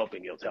I'm really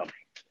hoping you'll tell me.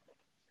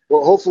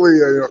 Well, hopefully,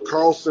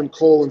 Carlson,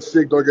 Cole, and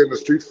Sig don't get in a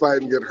street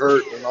fight and get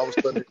hurt, and all of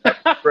a sudden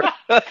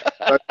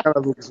that kind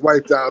of is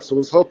wiped out. So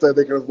let's hope that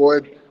they can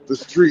avoid the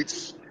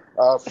streets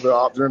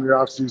during the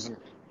off season.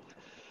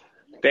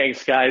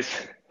 Thanks, guys.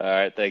 All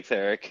right, thanks,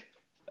 Eric.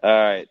 All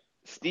right,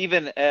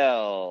 Stephen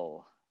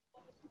L.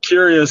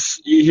 Curious,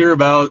 you hear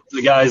about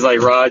the guys like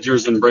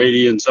Rodgers and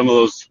Brady and some of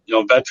those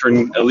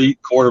veteran elite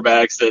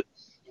quarterbacks that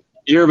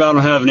you hear about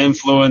them have an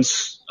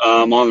influence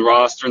on the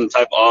roster and the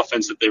type of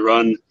offense that they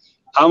run.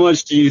 How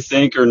much do you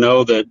think or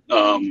know that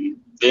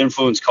the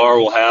influence Carr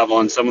will have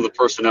on some of the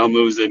personnel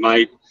moves they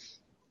might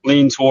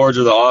lean towards,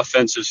 or the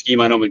offensive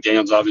scheme? I know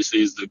McDaniels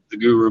obviously is the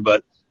guru,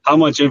 but how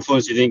much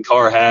influence do you think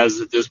Carr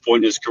has at this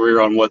point in his career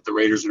on what the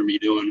Raiders are going to be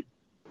doing?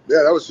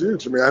 Yeah, that was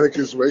huge. I mean, I think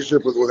his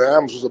relationship with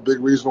Adams was a big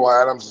reason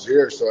why Adams is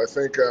here. So I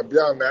think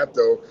beyond that,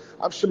 though,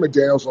 I'm sure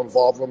McDaniels will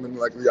involve him in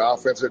like the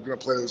offense. They're going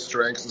to play his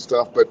strengths and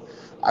stuff. But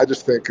I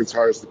just think as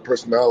far as the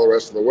personnel the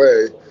rest of the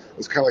way,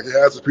 it's kind of like he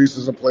has the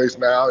pieces in place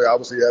now. He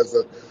obviously has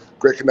a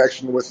great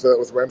connection with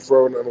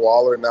Renfro and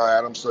Waller and now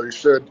Adams. So he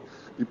should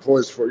be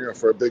poised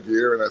for a big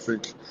year. And I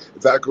think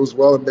if that goes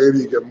well, then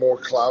maybe you get more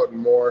clout and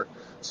more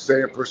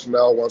say in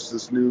personnel once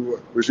this new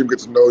regime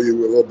gets to know you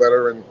a little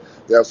better and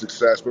they have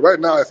success. But right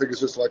now, I think it's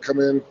just like come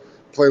in,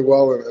 play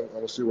well, and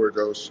we'll see where it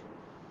goes.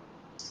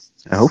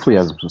 And hopefully, he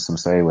has some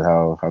say with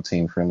how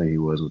team friendly he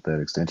was with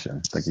that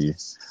extension. I think he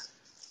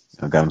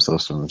got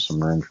himself some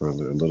room for a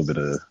little bit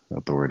of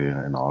authority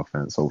in the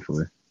offense.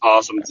 Hopefully.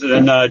 Awesome.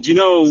 And do you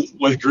know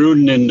with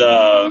Gruden and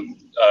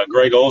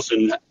Greg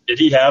Olson, did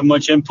he have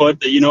much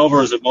input that you know of,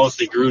 or is it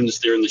mostly Gruden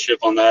steering the ship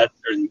on that?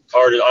 And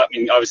Carr, I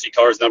mean, obviously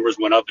Carr's numbers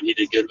went up and he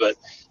did good, but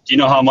do you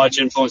know how much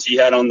influence he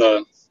had on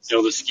the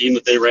scheme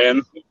that they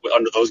ran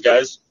under those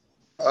guys?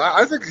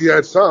 I think he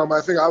had some.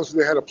 I think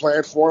obviously they had a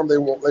plan for him.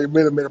 They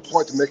made a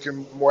point to make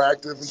him more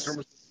active in terms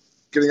of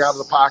getting out of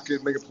the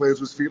pocket, making plays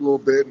with his feet a little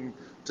bit, and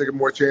taking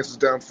more chances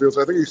downfield.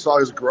 So I think he saw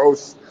his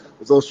growth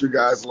with those two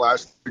guys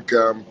last week.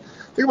 The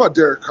thing about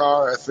Derek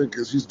Carr, I think,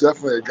 is he's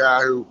definitely a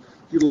guy who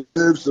he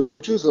lives to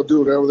choose. He'll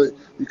do whatever.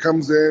 He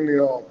comes in,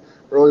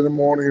 early in the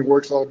morning, he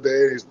works all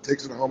day, he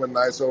takes it home at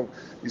night. So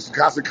he's in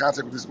constant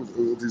contact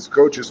with these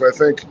coaches. So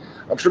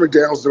I'm sure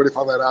McDaniels has already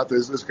found that out. That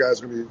this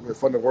guy's going to be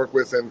fun to work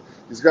with, and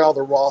he's got all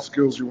the raw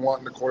skills you want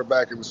in the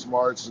quarterback and the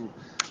smarts. And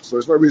so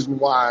there's no reason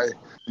why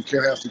you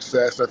can't have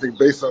success. I think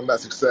based on that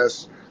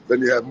success, then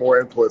you have more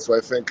input. So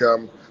I think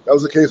that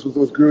was the case with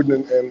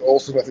Gruden and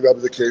Olsen. I think that'll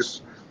be the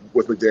case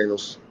with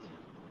McDaniels.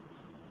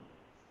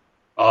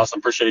 Awesome.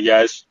 Appreciate it,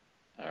 guys.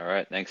 All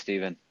right. Thanks,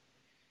 Steven.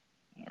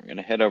 We're going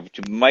to head over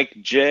to Mike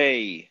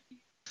J.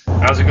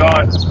 How's it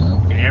going?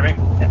 Can you hear me?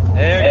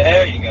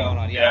 There you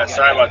go. Yeah,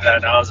 sorry about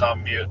that. I was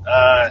on mute.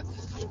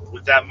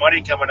 With that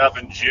money coming up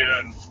in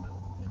June,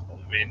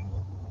 I mean,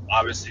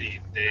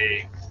 obviously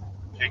they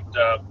picked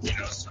up,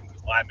 some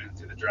linemen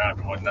through the draft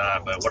and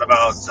whatnot, but what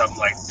about something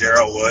like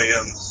Darrell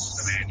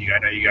Williams? I mean, I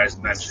know you guys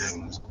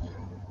mentioned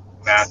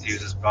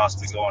Matthews is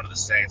possibly going to the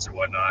Saints or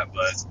whatnot,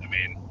 but, I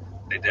mean,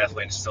 they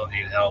definitely still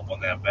need help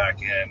on that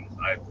back end.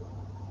 I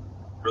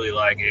really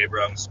like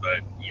Abrams, but,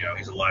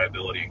 he's a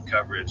liability in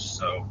coverage.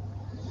 So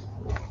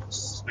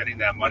spending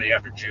that money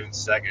after June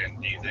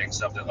 2nd, do you think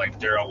something like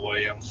Darrell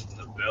Williams from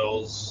the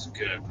Bills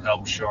could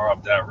help shore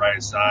up that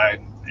right side?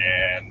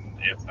 And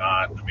if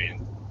not, I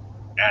mean,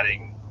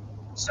 adding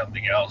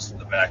something else in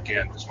the back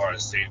end as far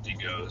as safety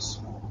goes?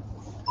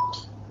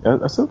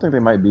 I still think they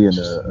might be in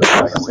the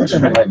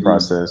evaluation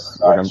process.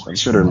 Like I'm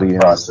sure they're leading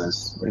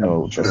process,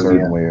 a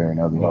certain way or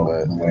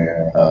another.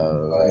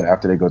 But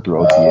after they go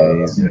through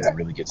OTAs and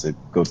really get to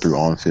go through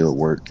on-field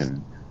work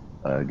and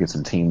get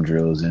some team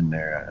drills in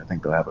there, I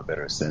think they'll have a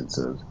better sense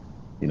of,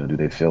 do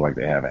they feel like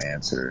they have an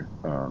answer,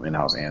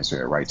 in-house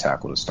answer at right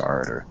tackle to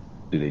start, or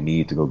do they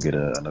need to go get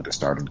another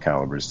starting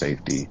caliber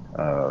safety?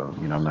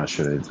 I'm not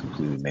sure they've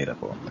completely made up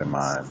their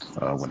mind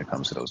when it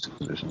comes to those two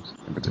positions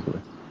in particular.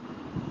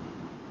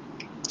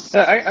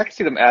 I can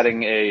see them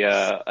adding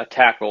a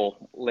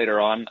tackle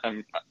later on.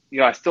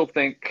 I still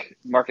think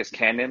Marcus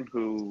Cannon,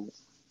 who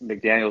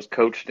McDaniels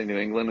coached in New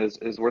England,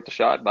 is worth a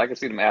shot. But I can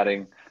see them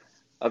adding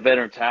a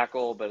veteran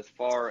tackle. But as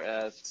far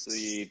as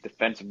the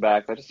defensive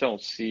back, I just don't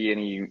see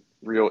any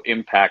real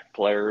impact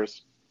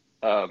players.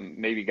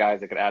 Maybe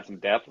guys that could add some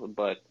depth,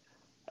 but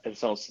I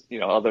just don't.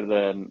 Other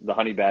than the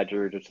Honey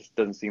Badger, it just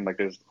doesn't seem like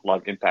there's a lot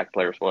of impact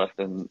players left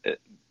in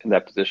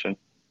that position.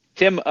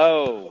 Tim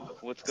O,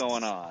 what's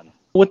going on?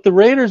 With the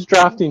Raiders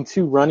drafting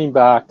 2 running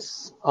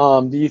backs,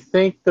 do you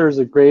think there's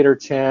a greater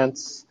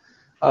chance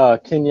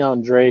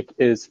Kenyon Drake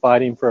is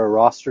fighting for a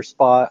roster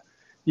spot?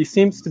 He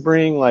seems to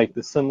bring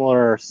the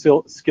similar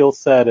skill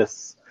set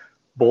as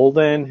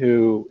Bolden,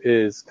 who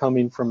is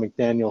coming from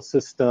McDaniel's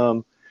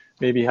system,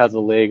 maybe has a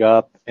leg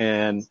up,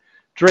 and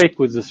Drake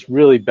was just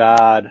really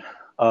bad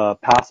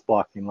pass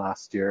blocking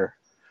last year.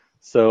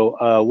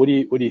 So what do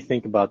you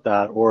think about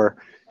that? Or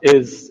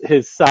is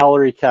his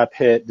salary cap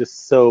hit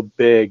just so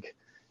big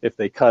if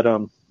they cut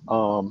him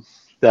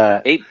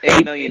that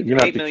 $8 million you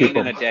have to keep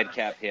him? in a dead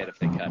cap hit if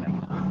they cut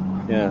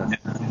him? Yeah.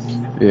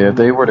 Yeah, if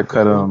they were to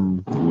cut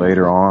him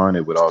later on,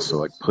 it would also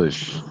like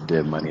push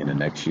dead money into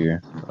next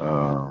year.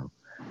 So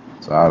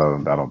I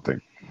don't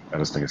think. I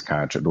just think his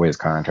contract, the way his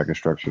contract is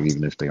structured,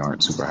 even if they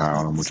aren't super high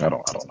on him, which I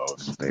don't know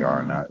if they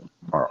are or not,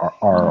 or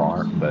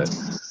aren't, but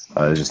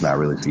it's just not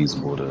really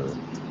feasible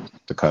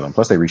to cut him.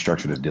 Plus, they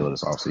restructured his deal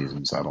this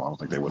offseason, so I don't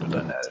think they would have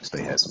done that if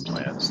they had some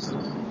plans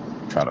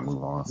to try to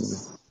move on.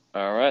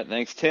 All right,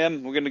 thanks,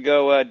 Tim. We're gonna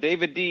go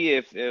David D.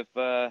 If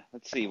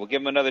let's see, we'll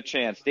give him another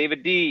chance.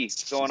 David D.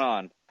 What's going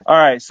on? All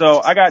right, so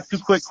I got two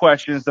quick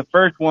questions. The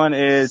first one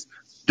is,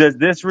 does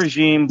this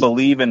regime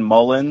believe in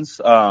Mullins?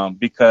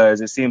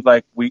 Because it seems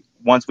like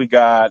once we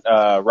got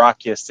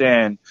Rock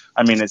Ya-Sin,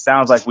 I mean, it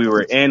sounds like we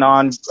were in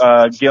on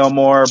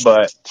Gilmore,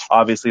 but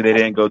obviously they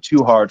didn't go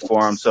too hard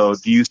for him. So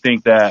do you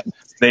think that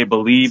they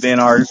believe in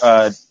our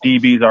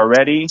DBs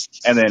already?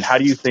 And then how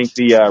do you think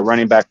the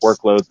running back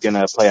workload is going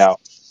to play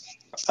out?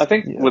 I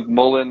think with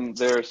Mullen,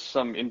 there's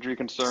some injury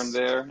concern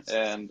there,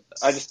 and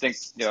I just think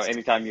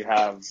anytime you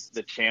have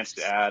the chance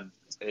to add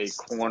a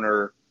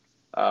corner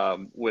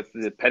with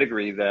the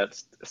pedigree that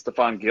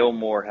Stephon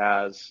Gilmore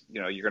has,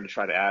 you're going to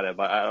try to add it.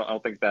 But I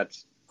don't think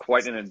that's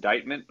quite an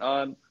indictment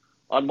on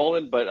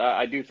Mullen, but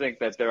I do think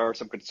that there are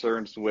some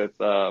concerns with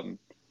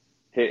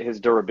his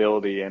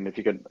durability and if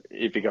he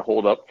could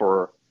hold up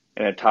for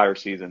an entire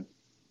season.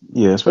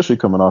 Yeah, especially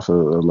coming off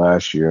of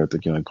last year. I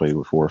think he only played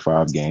with 4 or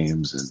 5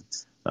 games, and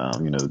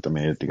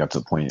they got to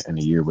a point in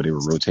the year where they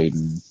were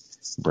rotating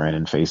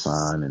Brandon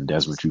Faison and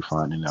Desmond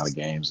Trufant in and out of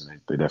games,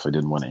 and they definitely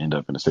didn't want to end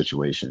up in a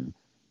situation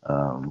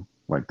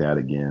like that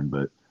again.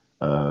 But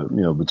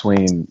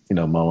between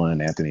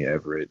Mullen, Anthony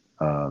Everett,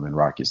 and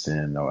Rock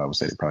Ya-Sin, I would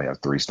say they probably have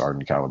 3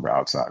 starting caliber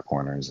outside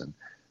corners, and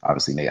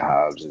obviously Nate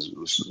Hobbs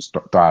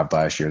thrived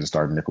last year as a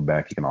starting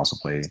nickelback. He can also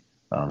play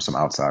some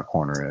outside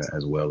corner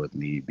as well if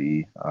need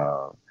be.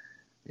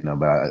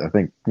 But I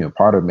think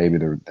part of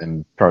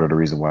the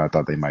reason why I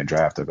thought they might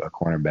draft a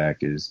cornerback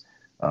is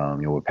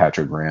with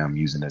Patrick Graham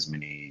using as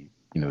many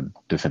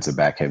defensive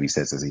back heavy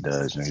sets as he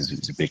does.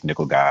 He's a big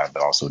nickel guy,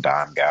 but also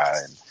dime guy,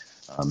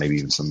 and maybe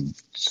even some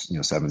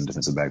 7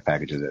 defensive back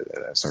packages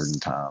at certain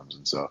times.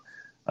 And so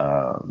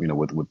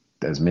with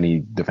as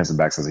many defensive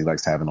backs as he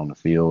likes having on the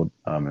field,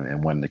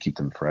 and wanting to keep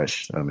them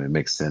fresh, it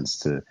makes sense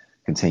to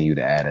continue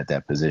to add at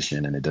that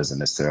position, and it doesn't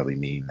necessarily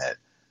mean that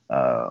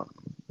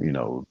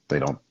they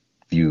don't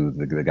view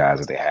the guys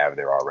that they have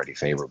there already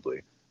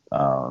favorably.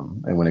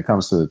 And when it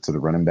comes to the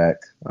running back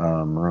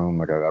room,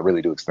 like I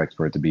really do expect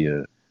for it to be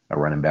a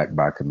running back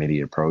by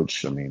committee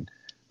approach. I mean,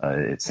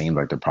 it seems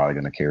like they're probably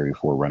going to carry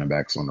 4 running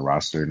backs on the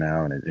roster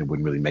now, and it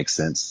wouldn't really make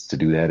sense to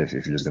do that if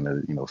you're just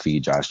going to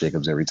feed Josh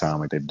Jacobs every time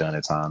like they've done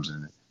at times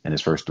in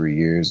his first 3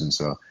 years. And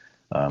so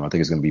I think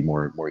it's going to be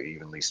more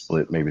evenly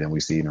split maybe than we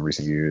see in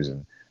recent years,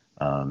 and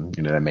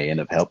that may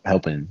end up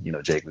helping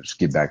Jacobs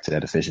get back to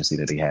that efficiency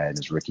that he had in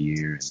his rookie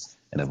year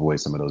and avoid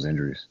some of those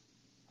injuries.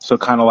 So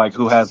kind of like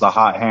who has the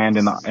hot hand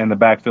in the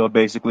backfield,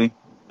 basically.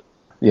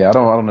 Yeah, I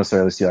don't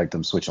necessarily see like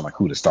them switching like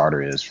who the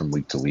starter is from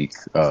week to week,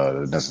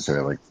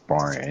 necessarily like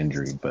barring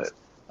injury. But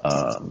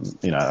I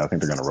think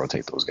they're going to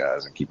rotate those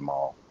guys and keep them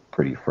all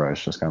pretty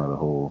fresh. That's kind of the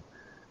whole,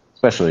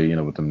 especially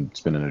with them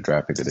spending the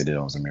draft pick that they did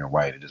on Zamir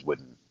White. It just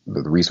wouldn't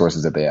the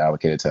resources that they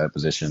allocated to that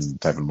position,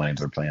 type of money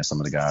they're playing some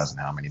of the guys, and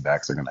how many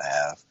backs they're going to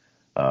have.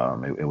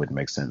 It wouldn't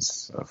make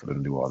sense for them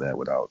to do all that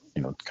without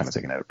kind of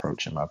taking that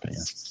approach, in my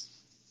opinion.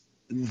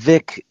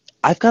 Vic,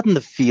 I've gotten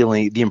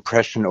the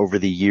impression over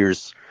the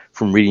years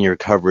from reading your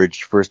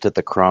coverage, first at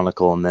the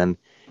Chronicle and then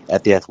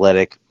at the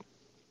Athletic.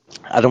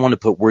 I don't want to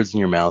put words in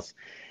your mouth,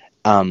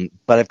 but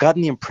I've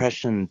gotten the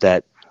impression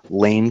that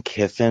Lane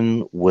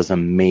Kiffin was a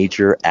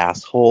major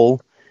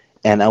asshole,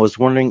 and I was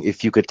wondering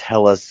if you could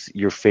tell us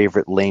your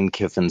favorite Lane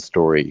Kiffin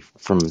story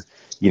from,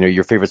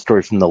 your favorite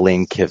story from the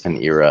Lane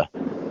Kiffin era.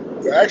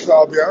 Actually,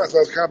 I'll be honest, that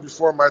was kind of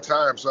before my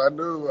time, so I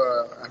knew,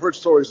 I heard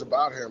stories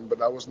about him,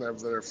 but I wasn't ever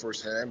there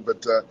firsthand.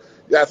 But,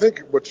 I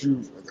think what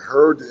you've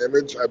heard, the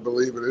image, I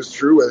believe it is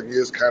true. I think he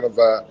is kind of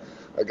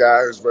a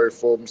guy who's very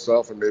full of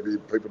himself, and maybe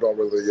people don't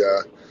really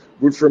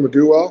root for him to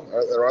do well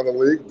around the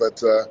league.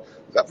 But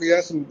definitely he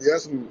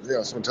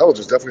has some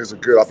intelligence. Definitely has a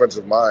good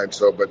offensive mind.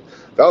 So, but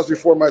that was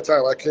before my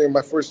time.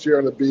 My first year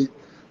on the beat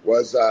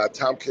was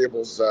Tom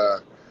Cable's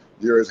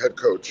year as head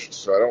coach.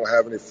 So I don't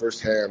have any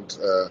firsthand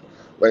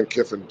Lane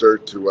Kiffin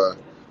dirt to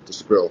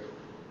spill.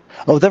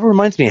 Oh, that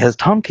reminds me. Has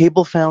Tom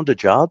Cable found a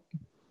job?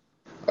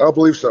 I don't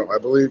believe so. I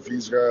believe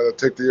he's going to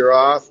take the year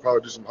off,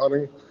 probably do some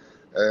hunting,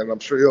 and I'm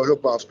sure he'll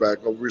bounce back.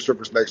 He'll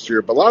resurface next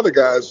year. But a lot of the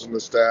guys in the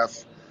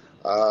staff,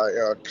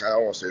 I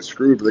don't want to say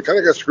screwed, but they kind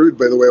of got screwed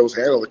by the way it was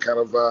handled. It kind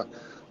of,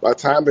 by the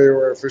time they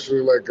were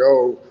officially let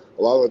go,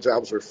 a lot of the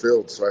jobs were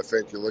filled. So I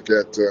think you look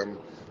at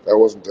that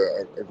wasn't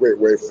a great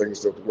way for things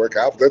to work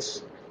out.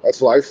 But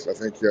that's life. I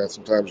think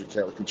sometimes you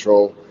can't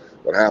control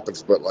what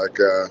happens, but like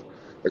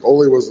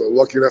Ole was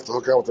lucky enough to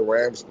hook out with the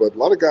Rams, but a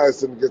lot of guys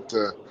didn't get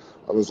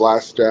on his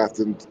last staff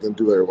didn't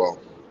do very well.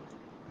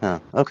 Huh,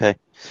 okay.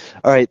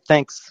 All right,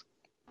 thanks.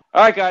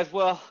 All right, guys.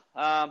 Well,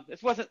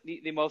 this wasn't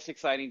the most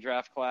exciting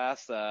draft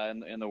class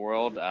in the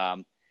world.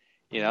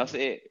 You know,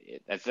 so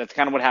that's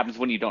kind of what happens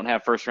when you don't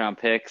have first-round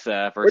picks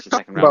versus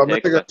second-round About, man,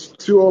 picks. they got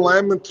 2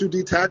 O-linemen, 2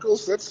 D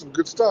tackles. That's some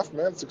good stuff,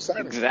 man. It's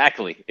exciting.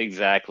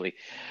 Exactly.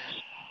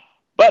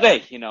 But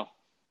hey, you know,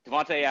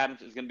 Davante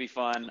Adams is going to be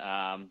fun.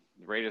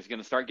 The Raiders are going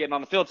to start getting on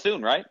the field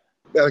soon, right?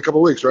 Yeah, in a couple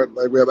of weeks, right?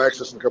 Like, we have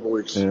access in a couple of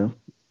weeks. Yeah,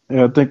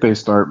 I think they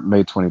start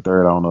May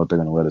 23rd. I don't know if they're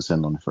going to let us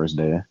in on the first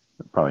day.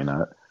 Probably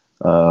not.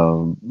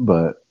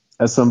 But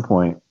at some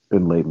point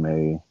in late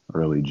May,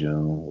 early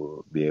June,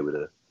 we'll be able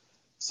to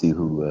see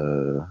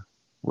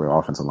where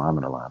offensive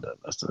linemen are lined up.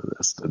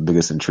 That's the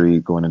biggest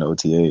intrigue going into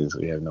OTAs.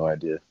 We have no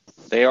idea.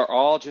 They are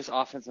all just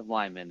offensive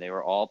linemen. They will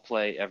all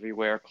play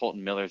everywhere.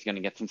 Colton Miller is going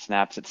to get some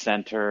snaps at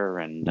center,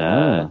 and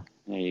there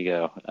you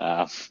go.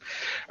 All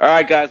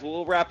right, guys,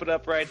 we'll wrap it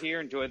up right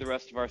here. Enjoy the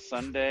rest of our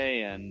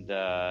Sunday, and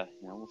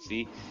we'll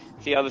see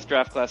how this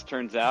draft class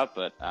turns out.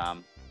 But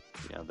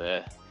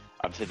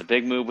obviously the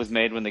big move was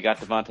made when they got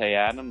Davante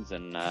Adams,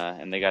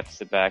 and they got to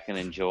sit back and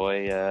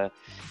enjoy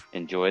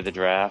the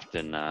draft.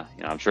 And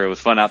I'm sure it was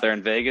fun out there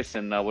in Vegas.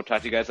 And we'll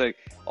talk to you guys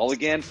all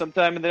again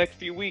sometime in the next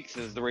few weeks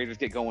as the Raiders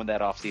get going with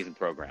that off-season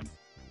program.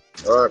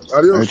 All right,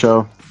 adios. All right,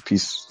 y'all.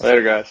 Peace.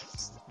 Later,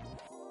 guys.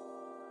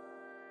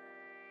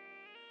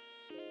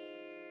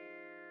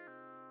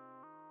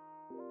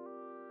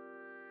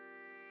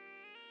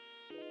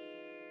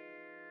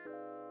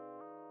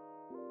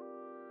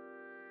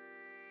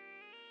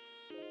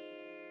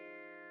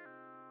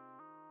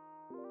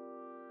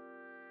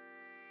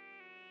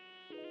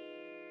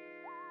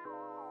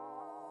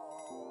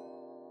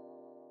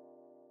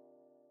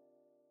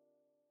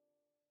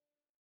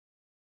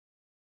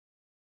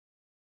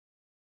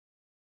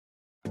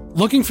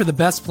 Looking for the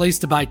best place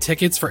to buy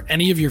tickets for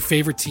any of your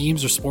favorite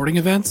teams or sporting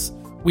events?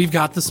 We've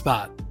got the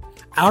spot.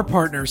 Our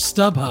partner,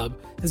 StubHub,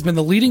 has been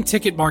the leading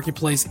ticket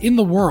marketplace in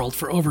the world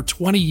for over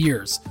 20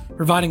 years,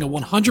 providing a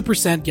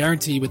 100%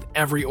 guarantee with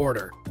every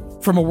order.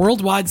 From a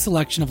worldwide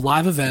selection of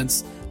live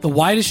events, the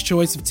widest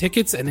choice of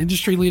tickets, and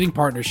industry-leading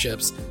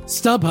partnerships,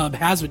 StubHub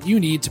has what you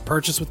need to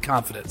purchase with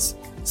confidence.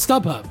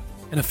 StubHub,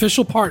 an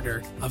official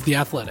partner of The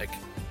Athletic.